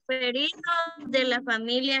 Más preferido de la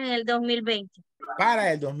familia en el 2020.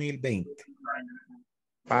 Para el 2020.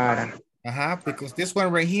 Para. Ajá, because this one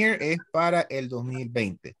right here es para el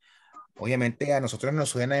 2020. Obviamente a nosotros nos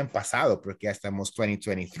suena en pasado porque ya estamos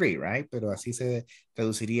 2023, right? Pero así se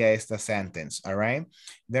traduciría esta sentence, all right?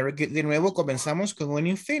 Very good. De nuevo comenzamos con un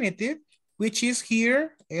infinitive, which is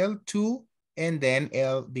here, el to, and then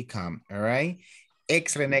el become, all right?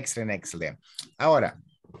 Excellent, excellent, excellent. Ahora,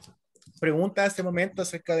 pregunta a este momento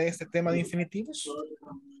acerca de este tema de infinitivos.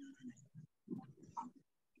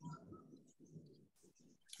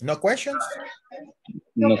 No questions?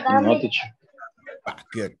 No, teacher. Ah,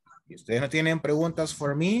 good. Si ustedes no tienen preguntas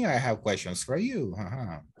for me, I have questions for you.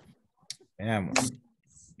 Ajá. Veamos.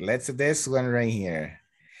 Let's do this one right here.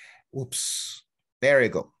 Oops. There you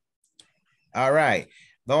go. All right.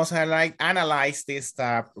 Vamos a analyze this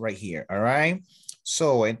stuff right here. All right.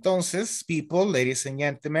 So, entonces, people, ladies and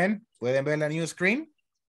gentlemen, ¿pueden ver la new screen?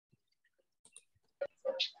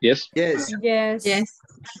 Yes. Yes. Yes. Yes.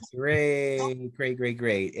 Great, great, great,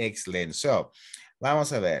 great. Excellent. So,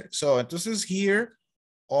 vamos a ver. So, entonces here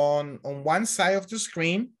on one side of the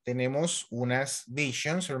screen tenemos unas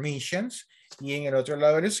visions or missions y en el otro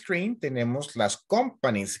lado del screen tenemos las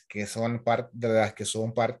companies que son parte de las que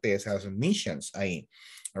son parte de esas missions ahí.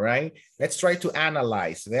 All right. Let's try to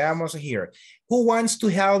analyze. Veamos here. Who wants to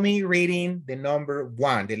help me reading the number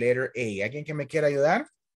 1, the letter A? ¿Alguien que me quiera ayudar?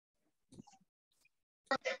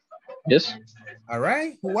 Yes. All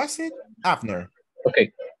right. Who was it? Abner.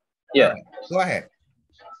 Okay. Yeah. Right. Go ahead.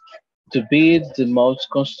 To be the most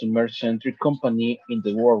customer-centric company in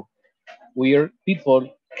the world, where people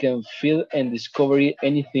can feel and discover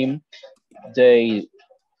anything they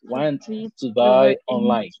want to buy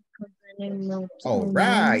online. All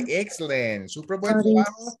right, excellent. Super buen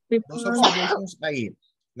trabajo. Dos observations ahí.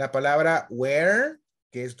 La palabra where,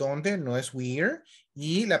 que es donde, no es where.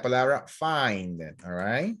 Y la palabra find, all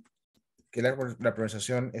right. Que la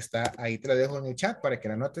pronunciación está ahí. Te la dejo en el chat para que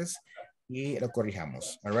la notes y lo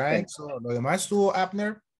corrijamos. All right. So, lo demás estuvo,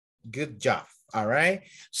 Abner. Good job. All right.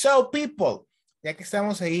 So, people, ya que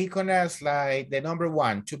estamos ahí con la slide, the number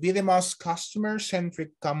 1, to be the most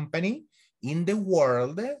customer-centric company in the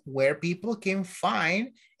world where people can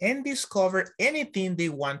find and discover anything they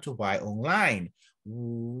want to buy online.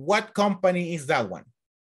 What company is that one?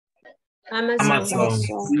 Amazon.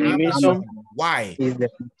 Amazon. Why?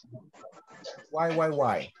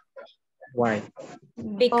 Why? Why?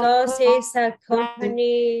 Because it's a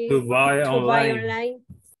company To buy online.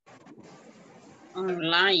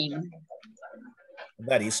 Online.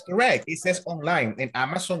 That is correct. It says online, and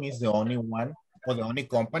Amazon is the only one or the only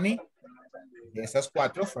company de esas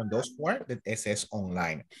 4 from those 4 that it says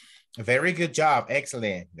online. Very good job.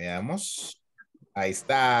 Excellent. Veamos. Ahí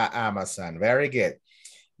está Amazon. Very good.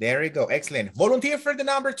 There we go. Excellent. Volunteer for the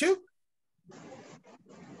number 2.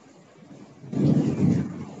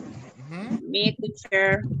 Me,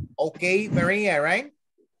 teacher. Okay, Maria, right?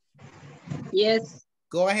 Yes.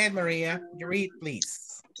 Go ahead, Maria. You read,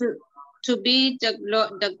 please. To be the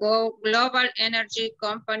global energy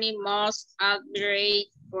company must advocate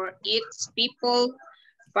for its people,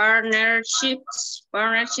 partnerships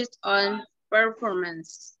on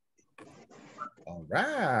performance. All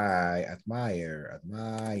right, admire.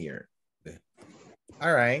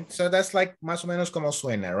 All right, so that's like más o menos como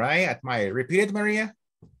suena, right? Admire. Repeat it, Maria.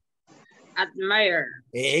 Admire.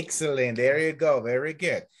 Excellent, there you go, very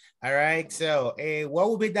good. All right, so what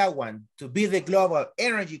would be that one? To be the global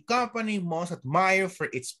energy company must admire for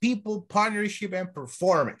its people, partnership, and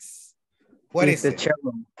performance. What is it?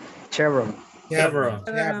 Chevron,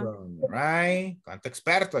 right? Cuánto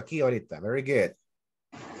experto aquí ahorita, very good.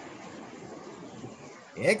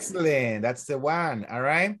 Excellent, that's the one, all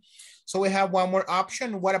right? So we have one more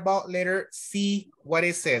option. What about letter C? What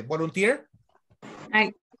is it? Volunteer?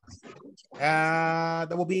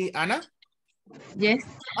 That will be Anna? Yes.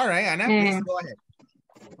 All right, Anna, please go ahead.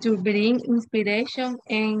 To bring inspiration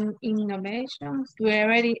and innovation to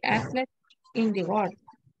every athlete in the world.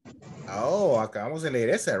 Oh, acabamos de leer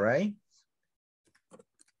esa, right?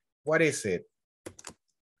 What is it?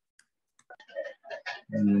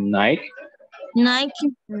 Nike. Nike.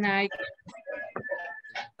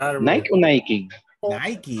 Nike o Nike?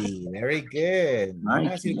 Nike, very good.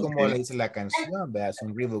 Vamos a decir como le dice la canción, ¿verdad?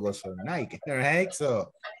 Some people go for Nike, all right?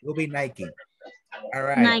 So, it will be Nike. All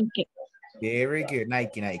right. Nike. Very good,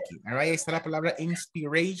 Nike. All right, ahí está la palabra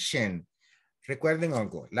inspiration. Recuerden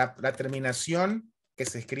algo, la terminación que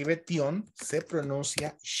se escribe tion se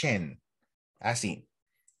pronuncia shen. Así.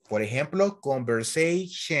 Por ejemplo,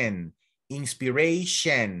 conversation,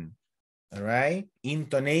 inspiration, all right?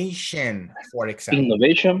 Intonation, for example.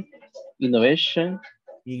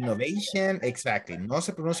 Innovation, exactly. No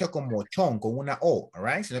se pronuncia como chon, con una O, all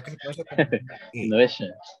right? Sino que se pronuncia como una E.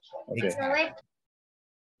 Innovation. Okay. Exactly.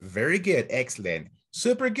 Very good, excellent.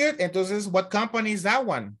 Super good. Entonces, what company is that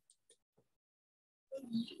one?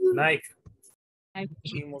 Nike.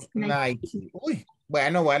 Nike. Uy.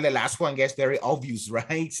 Bueno, well, the last one gets very obvious,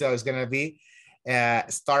 right? So it's gonna be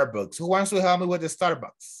Starbucks. Who wants to help me with the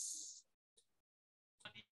Starbucks?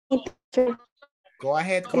 Go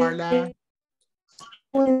ahead, Carla.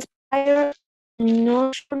 Inspire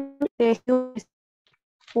notion the humans,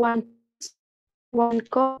 one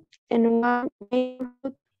cup and one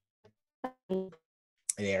neighborhood.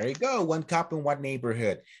 There you go. One cup in what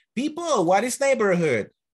neighborhood? People, what is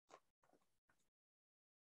neighborhood?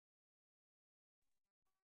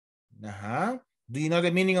 Do you know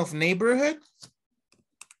the meaning of neighborhood?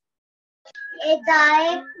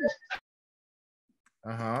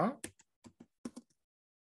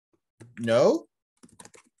 No?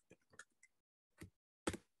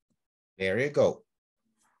 There you go.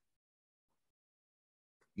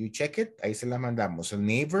 You check it, ahí se las mandamos. El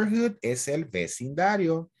neighborhood es el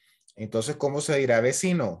vecindario. Entonces, ¿cómo se dirá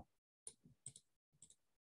vecino?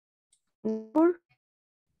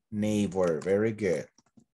 Neighbor, very good.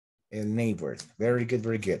 El neighbor, very good,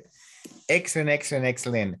 very good. Excellent, excellent,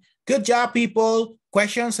 excellent. Good job, people.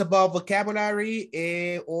 Questions about vocabulary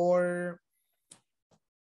or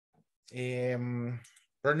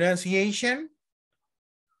pronunciation?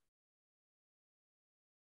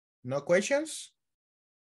 No questions?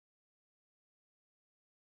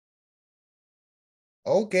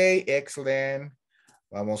 Okay, excellent.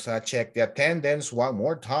 Vamos a check the attendance one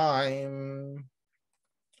more time.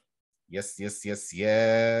 Yes.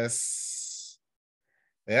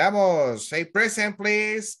 Veamos. Say present,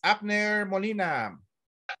 please. Abner Molina.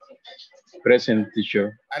 Present,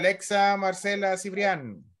 teacher. Alexa Marcela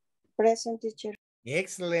Cibrián. Present, teacher.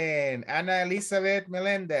 Excellent. Ana Elizabeth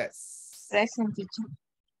Melendez. Present, teacher.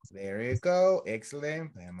 There you go.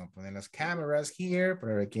 Excellent. Vamos a poner las cámaras here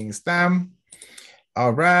para ver quién está.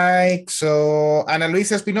 All right. So, Ana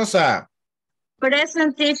Luisa Espinosa.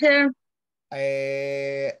 Present, teacher.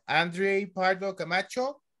 Andre Pardo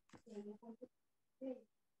Camacho.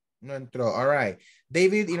 No entró. All right.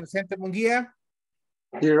 David Inocente Munguía.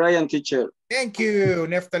 Here I am, teacher. Thank you.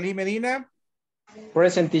 Neftali Medina.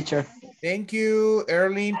 Present, teacher. Thank you.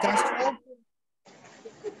 Erlene Castro.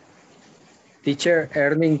 Teacher,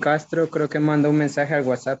 Erling Castro creo que mandó un mensaje al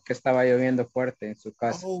WhatsApp que estaba lloviendo fuerte en su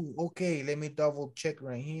casa. Oh, okay. Let me double check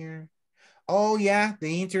right here. Oh, yeah.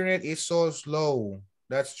 The internet is so slow.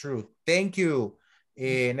 That's true. Thank you,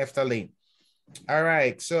 Neftali. All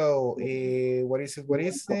right. So, what is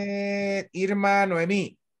it? Irma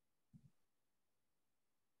Noemi.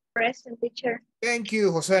 Present, teacher. Thank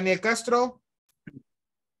you. Jose Daniel Castro.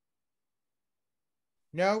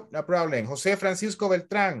 No problem. Jose Francisco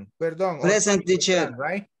Beltrán, perdón. Present, teacher. Beltrán,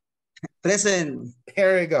 right? Present.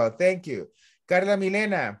 There we go. Thank you. Carla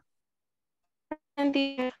Milena.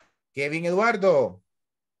 Kevin Eduardo.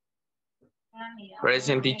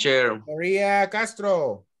 Present, teacher. Maria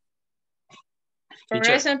Castro.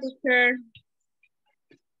 Present, teacher.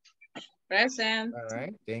 Present. All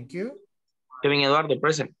right, thank you. Kevin Eduardo,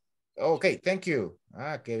 present. Okay, thank you.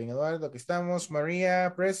 Kevin Eduardo, aquí estamos.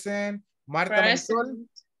 María, present. Marta Marisol.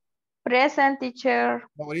 Present, teacher.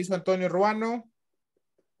 Mauricio Antonio Ruano.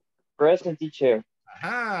 Present, teacher.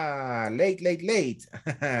 Late.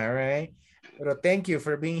 All right. Pero thank you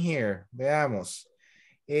for being here. Veamos.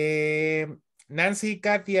 Nancy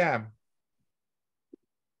Katia.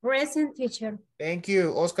 Present, teacher. Thank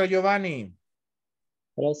you. Oscar Giovanni.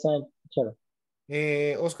 Present, teacher.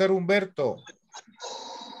 Oscar Humberto.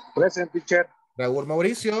 Present, teacher. Raúl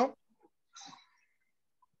Mauricio.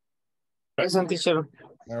 Present, teacher.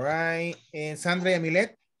 All right. Sandra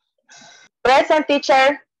Yamilet. Present,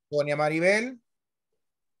 teacher. Sonia Maribel.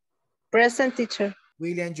 Present, teacher.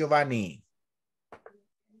 William Giovanni.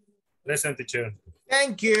 Present, teacher.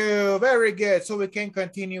 Thank you. Very good. So we can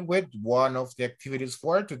continue with one of the activities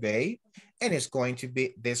for today. And it's going to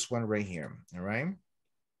be this one right here. All right.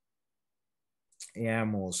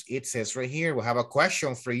 Veamos. It says right here, we have a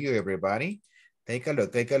question for you, everybody. Take a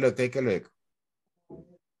look.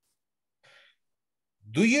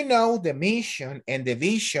 Do you know the mission and the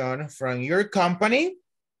vision from your company?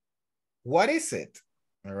 What is it?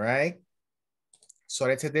 All right. So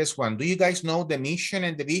let's say this one. Do you guys know the mission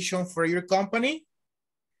and the vision for your company?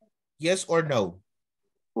 Yes or no?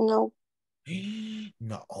 No.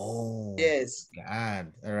 No. Oh, Yes.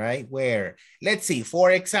 God. All right. Where? Let's see.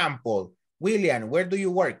 For example, William, where do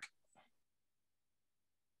you work?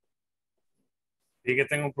 Sí que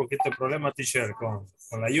tengo un poquito de problema, teacher, con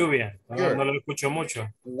la lluvia. Sure. No lo escucho mucho.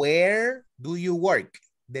 Where do you work?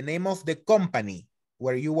 The name of the company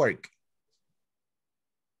where you work.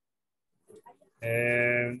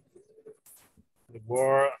 The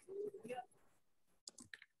word.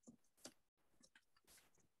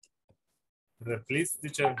 Please,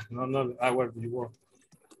 teacher. No, where do you work?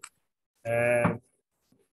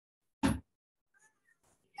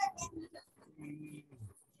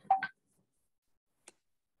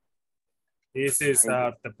 This is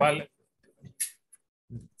Tepal.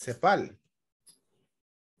 Cepal.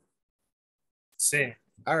 Sí.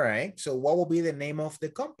 All right. So what will be the name of the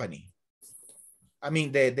company? I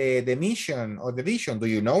mean, the mission or the vision. Do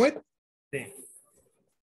you know it? Sí.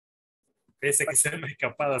 Ese que se me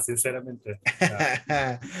escapada, sinceramente.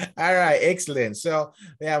 All right. Excellent. So,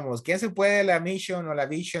 veamos. ¿Quién se puede la mission o la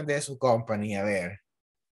vision de su company? A ver.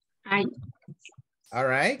 All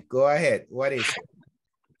right. Go ahead. What is it?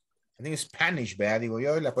 I think Spanish, ¿verdad? Digo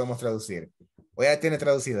yo, la podemos traducir. ¿O ya tiene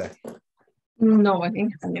traducida? No,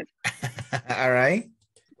 en español. All right.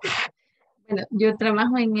 Bueno, yo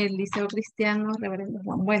trabajo en el Liceo Cristiano Reverendo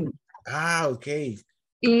Juan Bueno. Ok.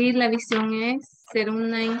 Y la visión es ser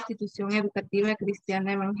una institución educativa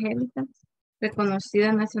cristiana evangélica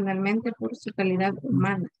reconocida nacionalmente por su calidad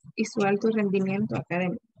humana y su alto rendimiento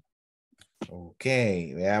académico. Ok,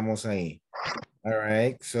 veamos ahí. All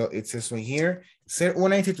right, so it says right here, ser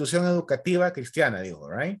una institución educativa cristiana, digo,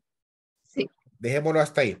 right? Sí. Dejémoslo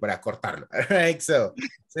hasta ahí para cortarlo. All right, so,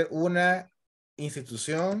 ser una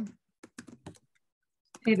institución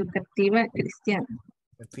educativa cristiana.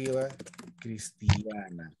 Educativa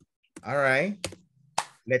cristiana. All right.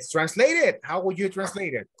 Let's translate it. How would you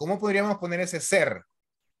translate it? ¿Cómo podríamos poner ese ser?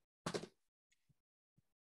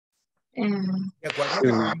 De acuerdo a lo que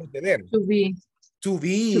acabamos de ver. To be. To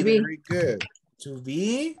be. Very good. To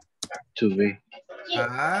be. To be.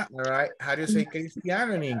 All right. How do you say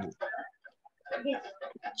cristiano in English?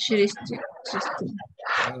 Christian.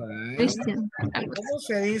 All right. Christian. ¿Cómo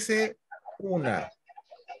se dice una?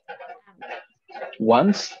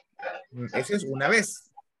 Once. Eso es una vez.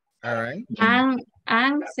 All right.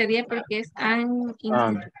 An sería porque es an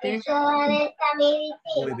institution.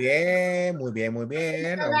 Muy bien, muy bien, muy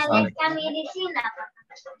bien. All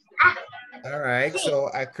right, so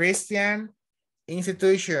a Christian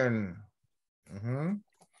institution.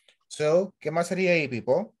 So, ¿qué más sería ahí,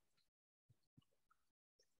 people?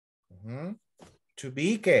 To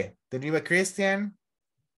be, ¿qué? To be a Christian.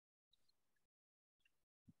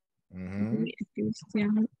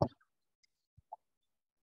 Christian.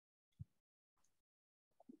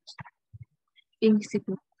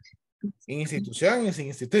 Institución es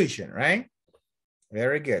institution, right?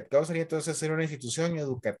 Very good. ¿Cómo sería entonces ser una institución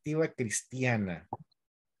educativa cristiana?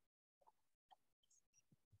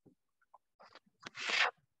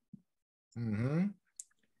 To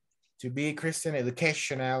be a Christian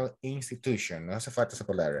educational institution. No hace falta esa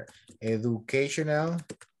palabra. Educational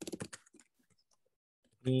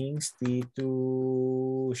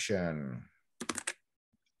institution.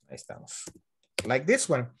 Ahí estamos. Like this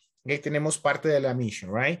one. Ahí tenemos parte de la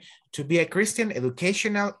mission, right? To be a Christian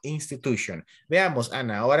educational institution. Veamos,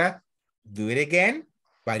 Ana, ahora do it again,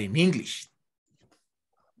 but in English.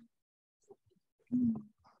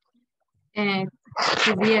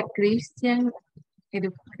 To be a Christian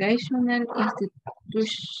educational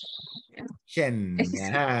institution.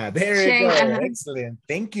 There you go. Excellent.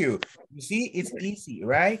 Thank you. You see, it's easy,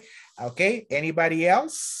 right? Okay. Anybody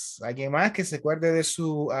else? ¿Alguien más que se acuerde de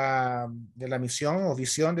su de la misión o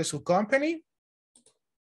visión de su company?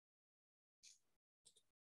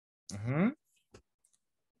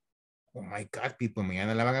 Oh my God, people,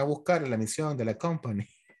 mañana la van a buscar en la misión de la company.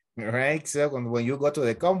 All right. So when you go to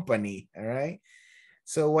the company, all right.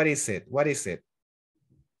 So what is it? What is it?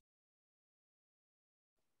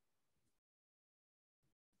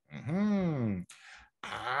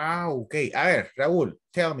 Ok. A ver, Raúl,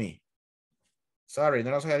 tell me. Sorry,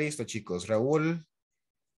 no los había visto, chicos. Raúl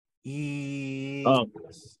y...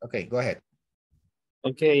 Okay, go ahead.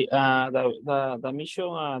 Okay, the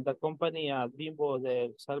mission, the company, Bimbo de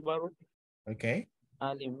El Salvador. Okay.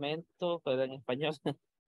 Alimentos, pero en español.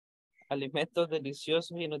 Alimentos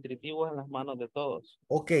deliciosos y nutritivos en las manos de todos.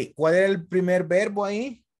 Ok, ¿cuál era el primer verbo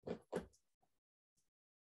ahí?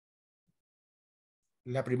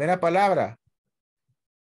 La primera palabra.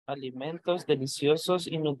 Alimentos deliciosos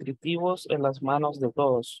y nutritivos en las manos de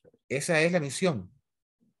todos. Esa es la misión.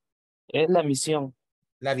 Es la misión.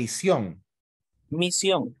 La visión.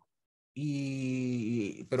 Misión.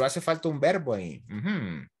 Pero hace falta un verbo ahí.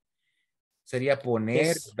 Sería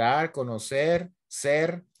poner, dar, conocer,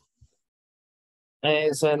 ser.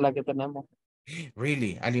 Esa es la que tenemos.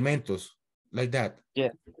 Really? Alimentos. Like that.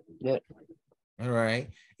 Yeah. All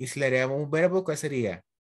right. Y si le agregamos un verbo, ¿cuál sería?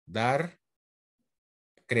 Dar,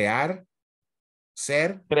 crear,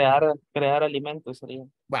 ser. Crear alimentos sería.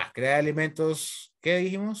 Crear alimentos, ¿qué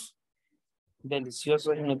dijimos?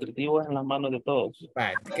 Deliciosos y nutritivos en las manos de todos.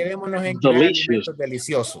 Quedémonos en crear alimentos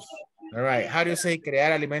deliciosos. All right. How do you say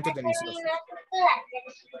crear alimentos deliciosos?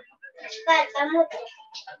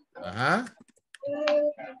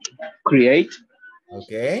 Create.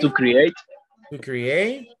 Okay. To create. To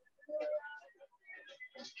create.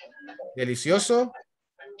 Delicioso.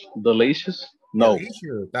 Delicious. No.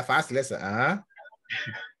 Delicious. Está fácil esa.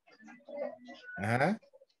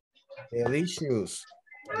 Delicious.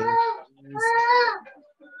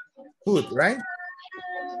 Food, right?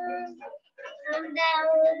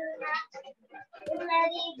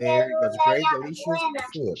 That's great, delicious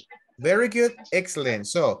food. Very good, excellent.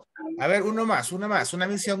 So, a ver, una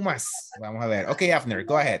misión más. Vamos a ver. Ok, Afner,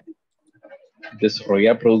 go ahead.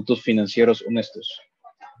 Desarrollar productos financieros honestos.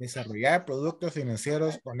 Desarrollar productos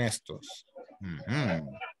financieros honestos.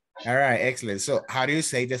 All right, excellent. So, how do you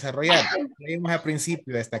say desarrollar? Leímos al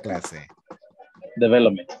principio de esta clase.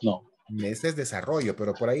 Development, no. Este es desarrollo,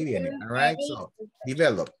 pero por ahí viene. All right, so,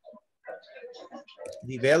 develop.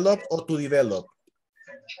 Develop o to develop?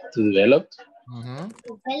 To develop.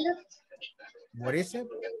 What is it?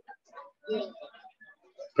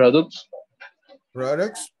 Products.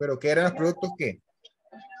 Products, pero ¿qué eran los productos qué?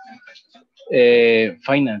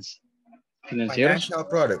 Finance. Financieros. Financial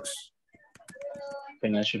products.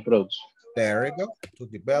 Financial products. There we go. To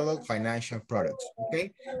develop financial products. Ok.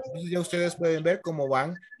 Entonces ya ustedes pueden ver cómo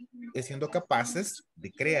van siendo capaces de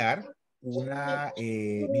crear una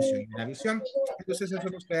misión y una visión. Entonces eso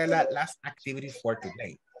nos queda la last activity for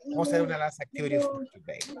today. Vamos a hacer una last activity for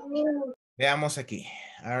today. Veamos aquí.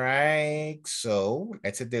 All right. So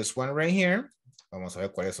let's hit this one right here. Vamos a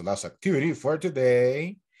ver cuál es la last activity for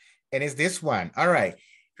today. And it's this one. All right.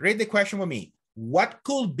 Read the question with me. What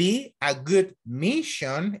could be a good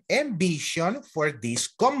mission and vision for these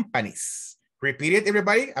companies? Repeat it,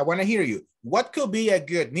 everybody. I want to hear you. What could be a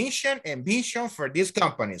good mission and vision for these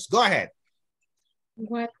companies? Go ahead.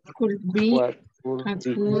 What could be a good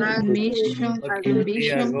mission and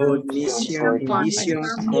vision for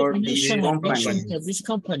this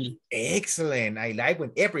company? Excellent. I like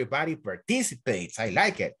when everybody participates. I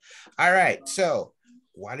like it. All right. So,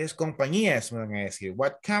 ¿cuáles compañías me van a decir?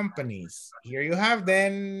 What companies? Here you have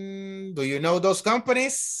them. Do you know those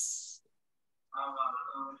companies?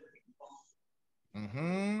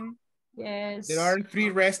 Yes. There are 3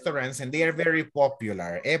 restaurants and they are very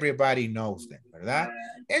popular. Everybody knows them, ¿verdad?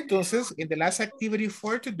 Entonces, in the last activity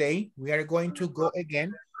for today, we are going to go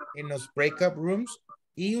again in those breakup rooms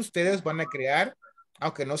y ustedes van a crear,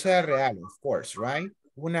 aunque no sea real, of course, right?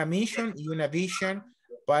 Una mission y una vision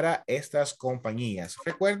para estas compañías.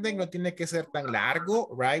 Recuerden, no tiene que ser tan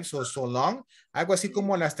largo, right? So long. Algo así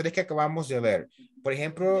como las 3 que acabamos de ver. Por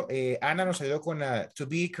ejemplo, Ana nos ayudó con la To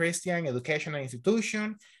Be Christian Educational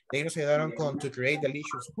Institution. Ellos ayudaron con to create the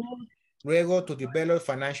leisure school, luego to develop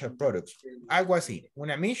financial products. Algo así,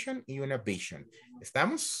 una mission y una vision.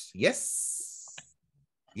 ¿Estamos? Yes.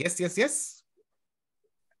 Yes, yes, yes.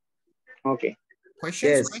 Okay.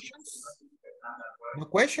 Questions? Yes. Questions? No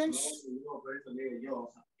questions?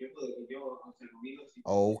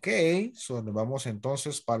 Okay, so nos vamos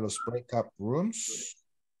entonces para los breakout rooms.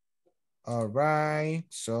 All right,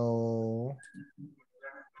 so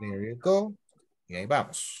there you go. Y ahí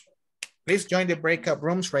vamos. Please join the breakout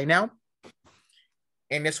rooms right now.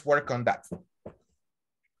 And let's work on that.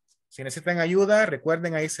 Si necesitan ayuda,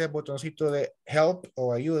 recuerden ahí ese botoncito de help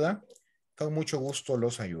o ayuda. Con mucho gusto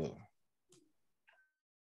los ayudo.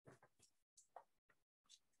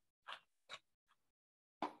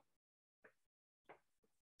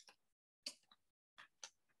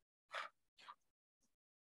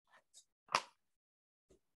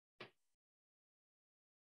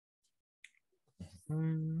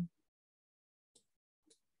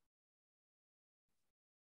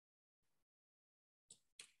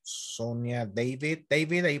 Sonia, David.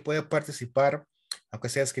 David, ahí puede participar, aunque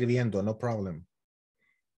sea escribiendo, no problem.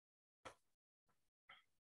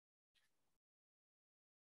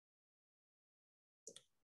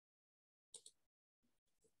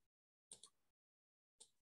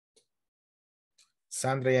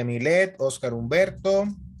 Sandra Yamilet, Oscar Humberto.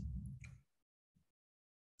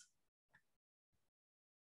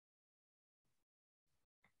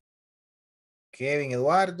 Kevin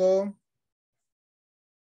Eduardo.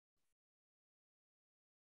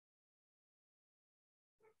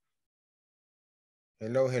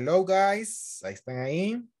 Hello, hello, guys. Ahí están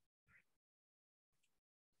ahí.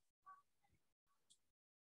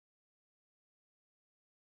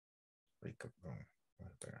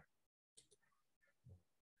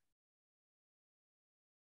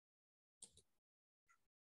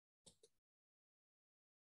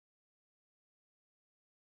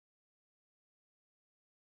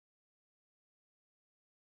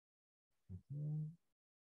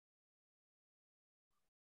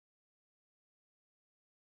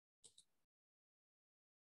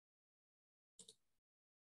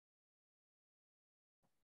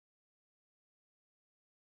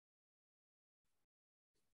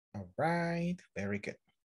 All right, very good.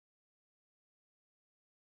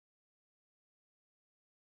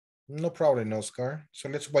 No problem, Oscar. So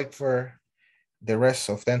let's wait for the rest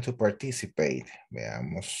of them to participate.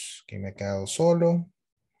 Veamos que me he quedado solo.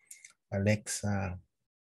 Alexa,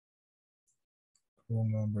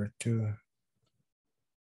 room number 2.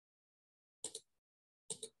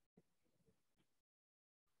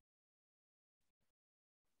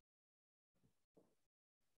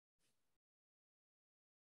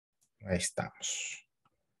 Ahí estamos.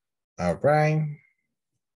 All right.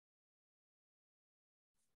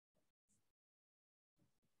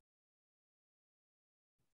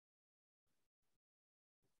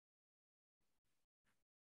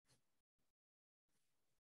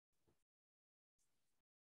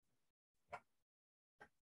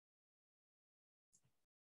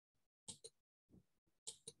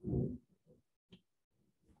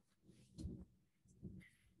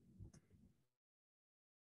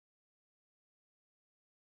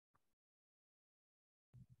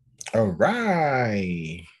 All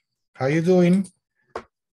right. How you doing,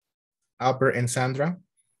 Albert and Sandra?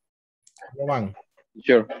 ¿Cómo van?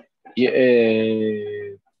 Sure.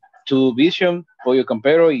 Yeah, to Vision, Pollo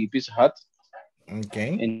Campero y Pizza Hut.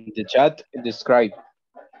 Okay. In the chat, describe.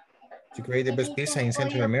 To create the best pizza in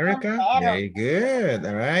Central America. Very good.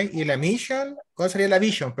 All right. ¿Y la mission? ¿Cuál sería la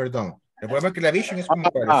vision? Perdón. Recuerda que la vision es como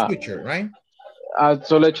para el future, right?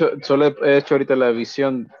 Solo he hecho ahorita la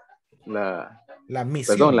visión, la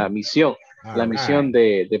misión. Perdón, la misión. La misión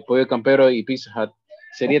de Pollo Campero y Pizza Hut.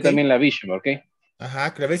 Sería también la vision, ¿ok?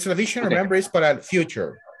 Ajá, que la vision, remember, es para el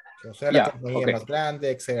future. O sea, la compañía más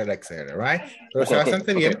grande, etcétera, etcétera, right? Pero está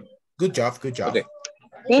bastante bien. Good job, good job.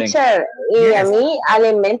 Teacher, y a mí,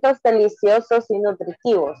 alimentos deliciosos y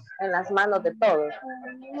nutritivos en las manos de todos.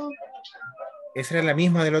 Esa era la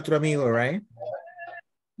misma del otro amigo, right?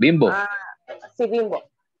 Bimbo. Sí, Bimbo.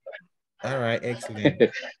 All right,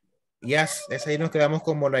 excellent. Yes, esa ahí nos quedamos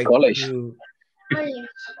como like... College.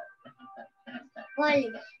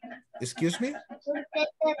 Excuse me?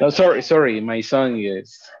 No, sorry, my son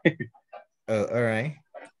is... Oh, all right.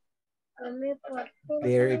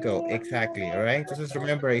 There you go, exactly, all right. Entonces,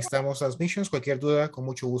 remember, ahí estamos las missions. Cualquier duda, con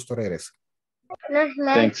mucho gusto regresa.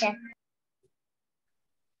 Thanks.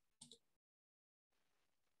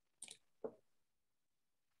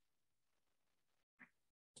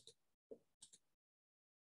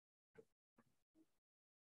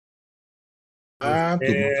 To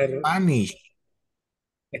Spanish.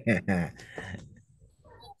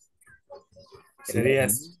 Sería,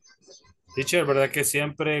 teacher, ¿verdad que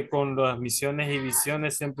siempre con las misiones y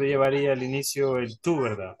visiones siempre llevaría al inicio el tú,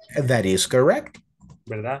 ¿verdad? That is correct.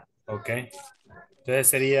 ¿Verdad? Ok. Entonces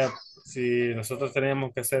sería, si nosotros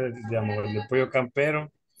teníamos que hacer, digamos, el de pollo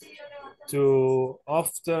campero, to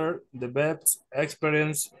after the best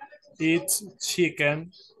experience, eat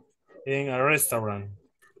chicken in a restaurant.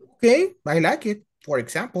 Okay, I like it. For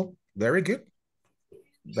example, very good.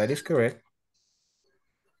 That is correct.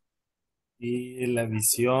 Y la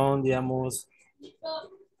visión, digamos,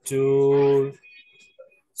 to,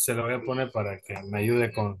 se lo voy a poner para que me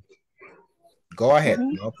ayude con. Go ahead,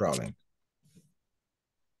 no problem.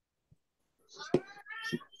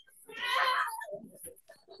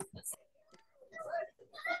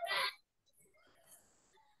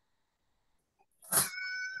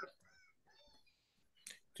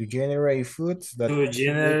 To generate foods that To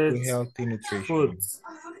generate contribute to healthy nutrition. foods.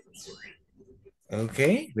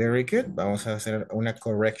 Ok, very good. Vamos a hacer una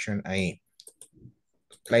correction ahí.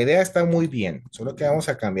 La idea está muy bien, solo que vamos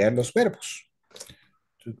a cambiar los verbos.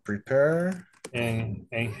 To prepare. En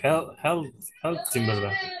healthy,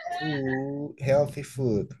 ¿verdad? Healthy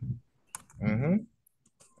food.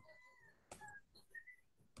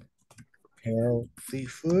 Healthy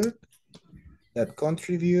food that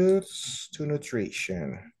contributes to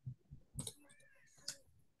nutrition.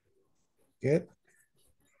 Good.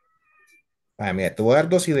 Mira, te voy a dar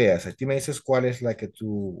dos ideas. Aquí me dices cuál es la que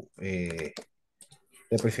tú te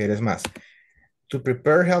prefieres más. To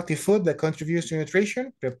prepare healthy food that contributes to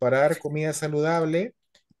nutrition. Preparar comida saludable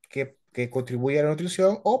que contribuye a la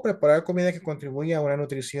nutrición, o preparar comida que contribuye a una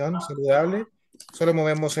nutrición saludable. Solo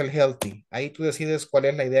movemos el healthy. Ahí tú decides cuál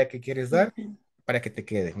es la idea que quieres dar para que te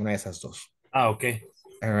quede una de esas dos. Ah, ok.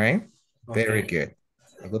 All right. Very good.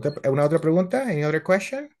 ¿Alguna otra pregunta? Any other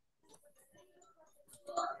question?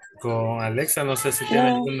 Con Alexa, no sé si tiene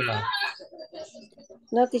alguna.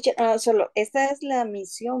 No, teacher, solo, esta es la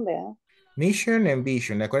misión, ¿verdad? Mission and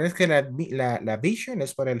vision. Acuérdense que la vision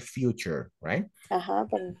es para el future, right? Ajá,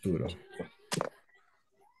 para el futuro.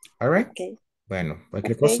 All right. Okay. Bueno,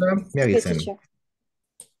 cualquier cosa me avisan. Teacher.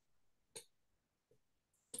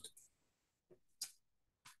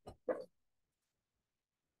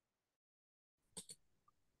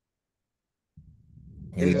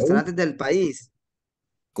 El restaurante del país.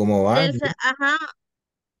 ¿Cómo va? Ajá.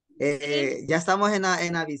 Ya estamos en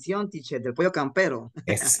la visión, teacher, del pollo campero.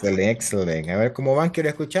 Excelente, excelente. A ver cómo van, quiero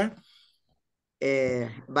escuchar.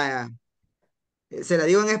 Vaya, ¿se la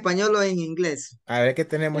digo en español o en inglés? A ver qué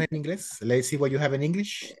tenemos en inglés. Let's see what you have in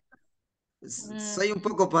English. Soy un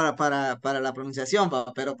poco para la pronunciación,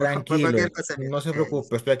 pero por Tranquilo, cualquier cosa. no se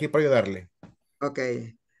preocupe, estoy aquí para ayudarle. Ok.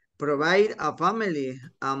 Provide a family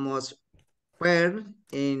atmosphere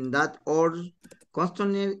in that all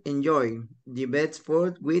constantly enjoy the best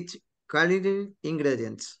food with quality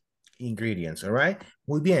ingredients. Ingredients, all right.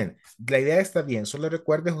 Muy bien. La idea está bien. Solo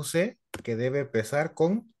recuerde, José, que debe empezar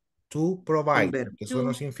con to provide, que son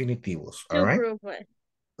los infinitivos, all right.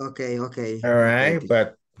 Okay. All right,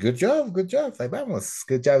 but good job, good job. Ahí vamos.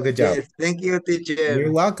 Good job, good job. Yes, thank you, teacher.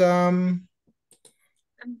 You're welcome.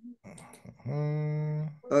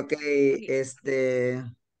 Ok,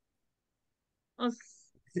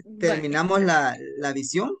 terminamos la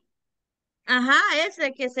visión. Ajá,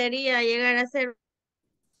 ese que sería llegar a ser.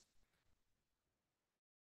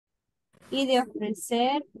 Y de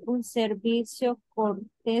ofrecer un servicio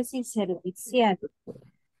cortés y servicial.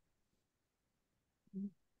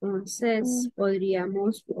 Entonces,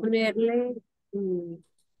 podríamos ponerle...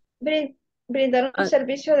 brindar un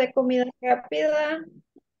servicio de comida rápida.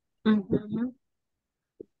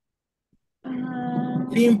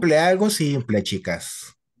 Simple, algo simple,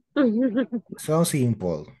 chicas. Son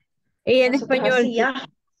simple. Y en español,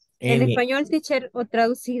 En español, teacher, o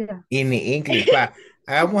traducida. En inglés, va.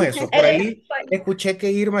 Hagamos eso. Por ahí escuché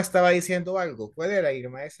que Irma estaba diciendo algo. ¿Cuál era,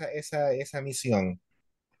 Irma, esa misión?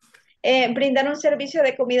 Brindar un servicio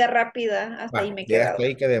de comida rápida. Hasta ahí me he Ya quedado. hasta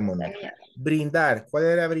ahí quedémonos. Brindar. ¿Cuál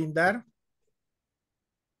era brindar?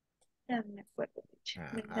 Ya me acuerdo.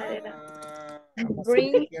 Brindar era.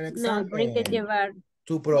 Bring, no, bring es llevar.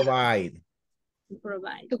 To provide. To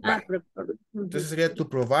provide. Entonces sería to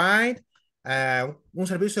provide un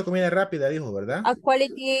servicio de comida rápida, dijo, ¿verdad? A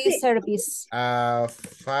quality service. A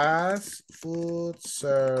fast food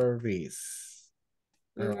service.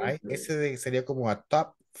 All right. Ese sería como a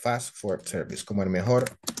top fast food service, como el mejor.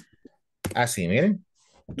 Así, miren.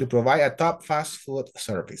 To provide a top fast food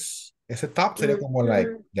service. Ese top sería como like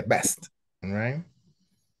the best. All right.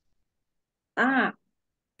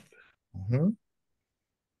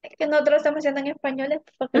 que nosotros estamos haciendo en español es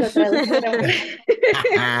porque lo tradujeron.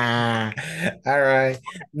 All right,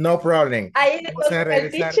 no problem. Ahí Vamos a con el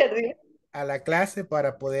regresar teacher. ¿Sí? a la clase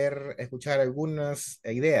para poder escuchar algunas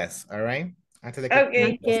ideas, all right? Antes de que Ok,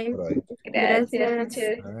 por hoy. gracias, Gracias.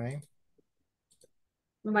 teacher. All right.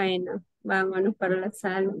 Bueno, vámonos para la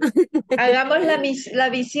sala. Hagamos la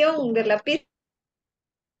visión de la pista.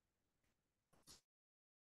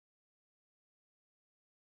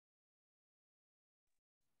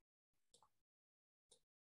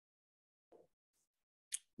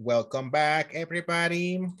 Welcome back,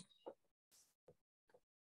 everybody.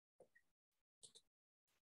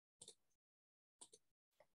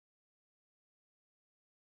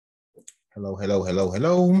 Hello, hello, hello,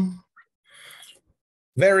 hello.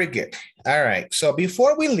 Very good. All right. So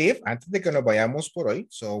before we leave, antes de que nos vayamos por hoy,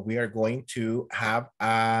 so we are going to have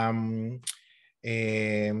to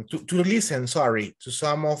listen, sorry, to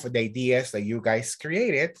some of the ideas that you guys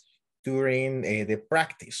created during the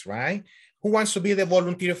practice, right? Who wants to be the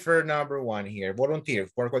volunteer for number one here? Volunteer,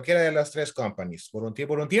 por cualquiera de las tres companies. Volunteer,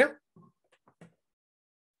 volunteer?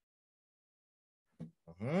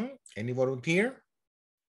 Any volunteer?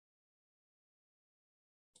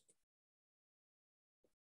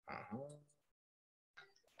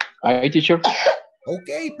 Hi, teacher.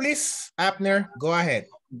 Okay, please, Abner, go ahead.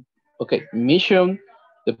 Okay, mission,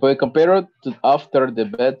 the puede compare to after the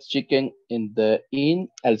best chicken in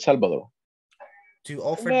El Salvador. To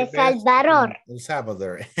offer De the best Salvador. in El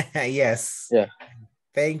Salvador. Yes. Yeah.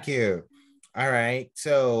 Thank you. All right.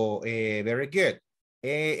 So, very good.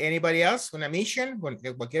 Anybody else con a mission?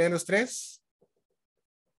 ¿Cualquiera de los tres?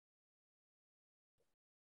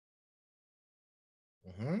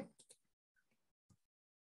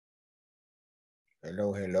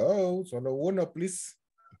 Hello, hello. Solo uno, please.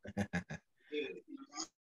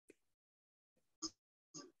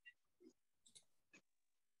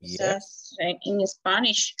 Yes. In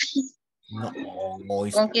Spanish. No,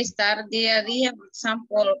 Conquistar día a día, for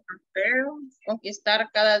example, pero conquistar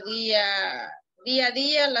cada día, día a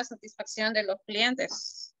día, la satisfacción de los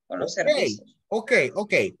clientes con los servicios. Okay.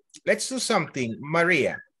 Let's do something.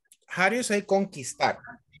 Maria, how do you say conquistar?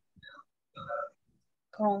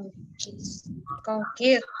 Conquist.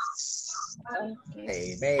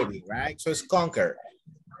 Hey, maybe, right? So it's conquer.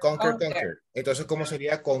 Conquer. Entonces, ¿cómo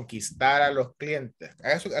sería conquistar a los clientes?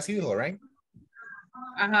 Así dijo, right?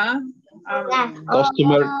 Ajá.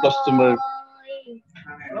 Customer.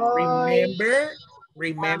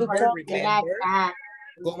 Remember.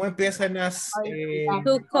 ¿Cómo empiezan las...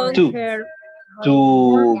 To conquer.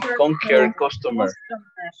 To conquer customer.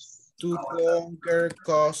 To conquer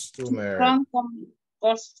customer.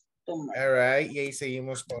 All right. Y ahí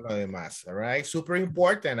seguimos con lo demás. All right. Super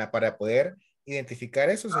important para poder identificar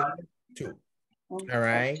eso. To. All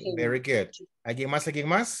right. Very good. ¿Alguien más? ¿Alguien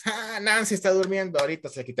más? Ah, Nancy está durmiendo. Ahorita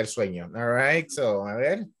se quita el sueño. All right. So, a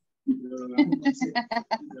ver.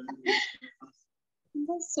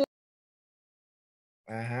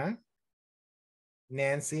 Ajá.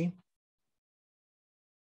 Nancy.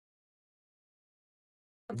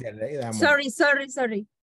 Sorry.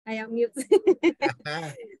 I am mute.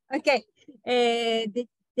 Okay.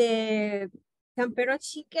 The Campero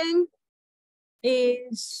chicken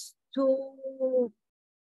is to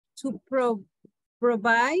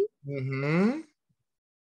provide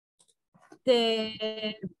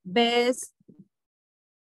the best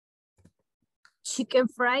chicken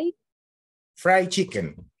fried. Fried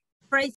chicken.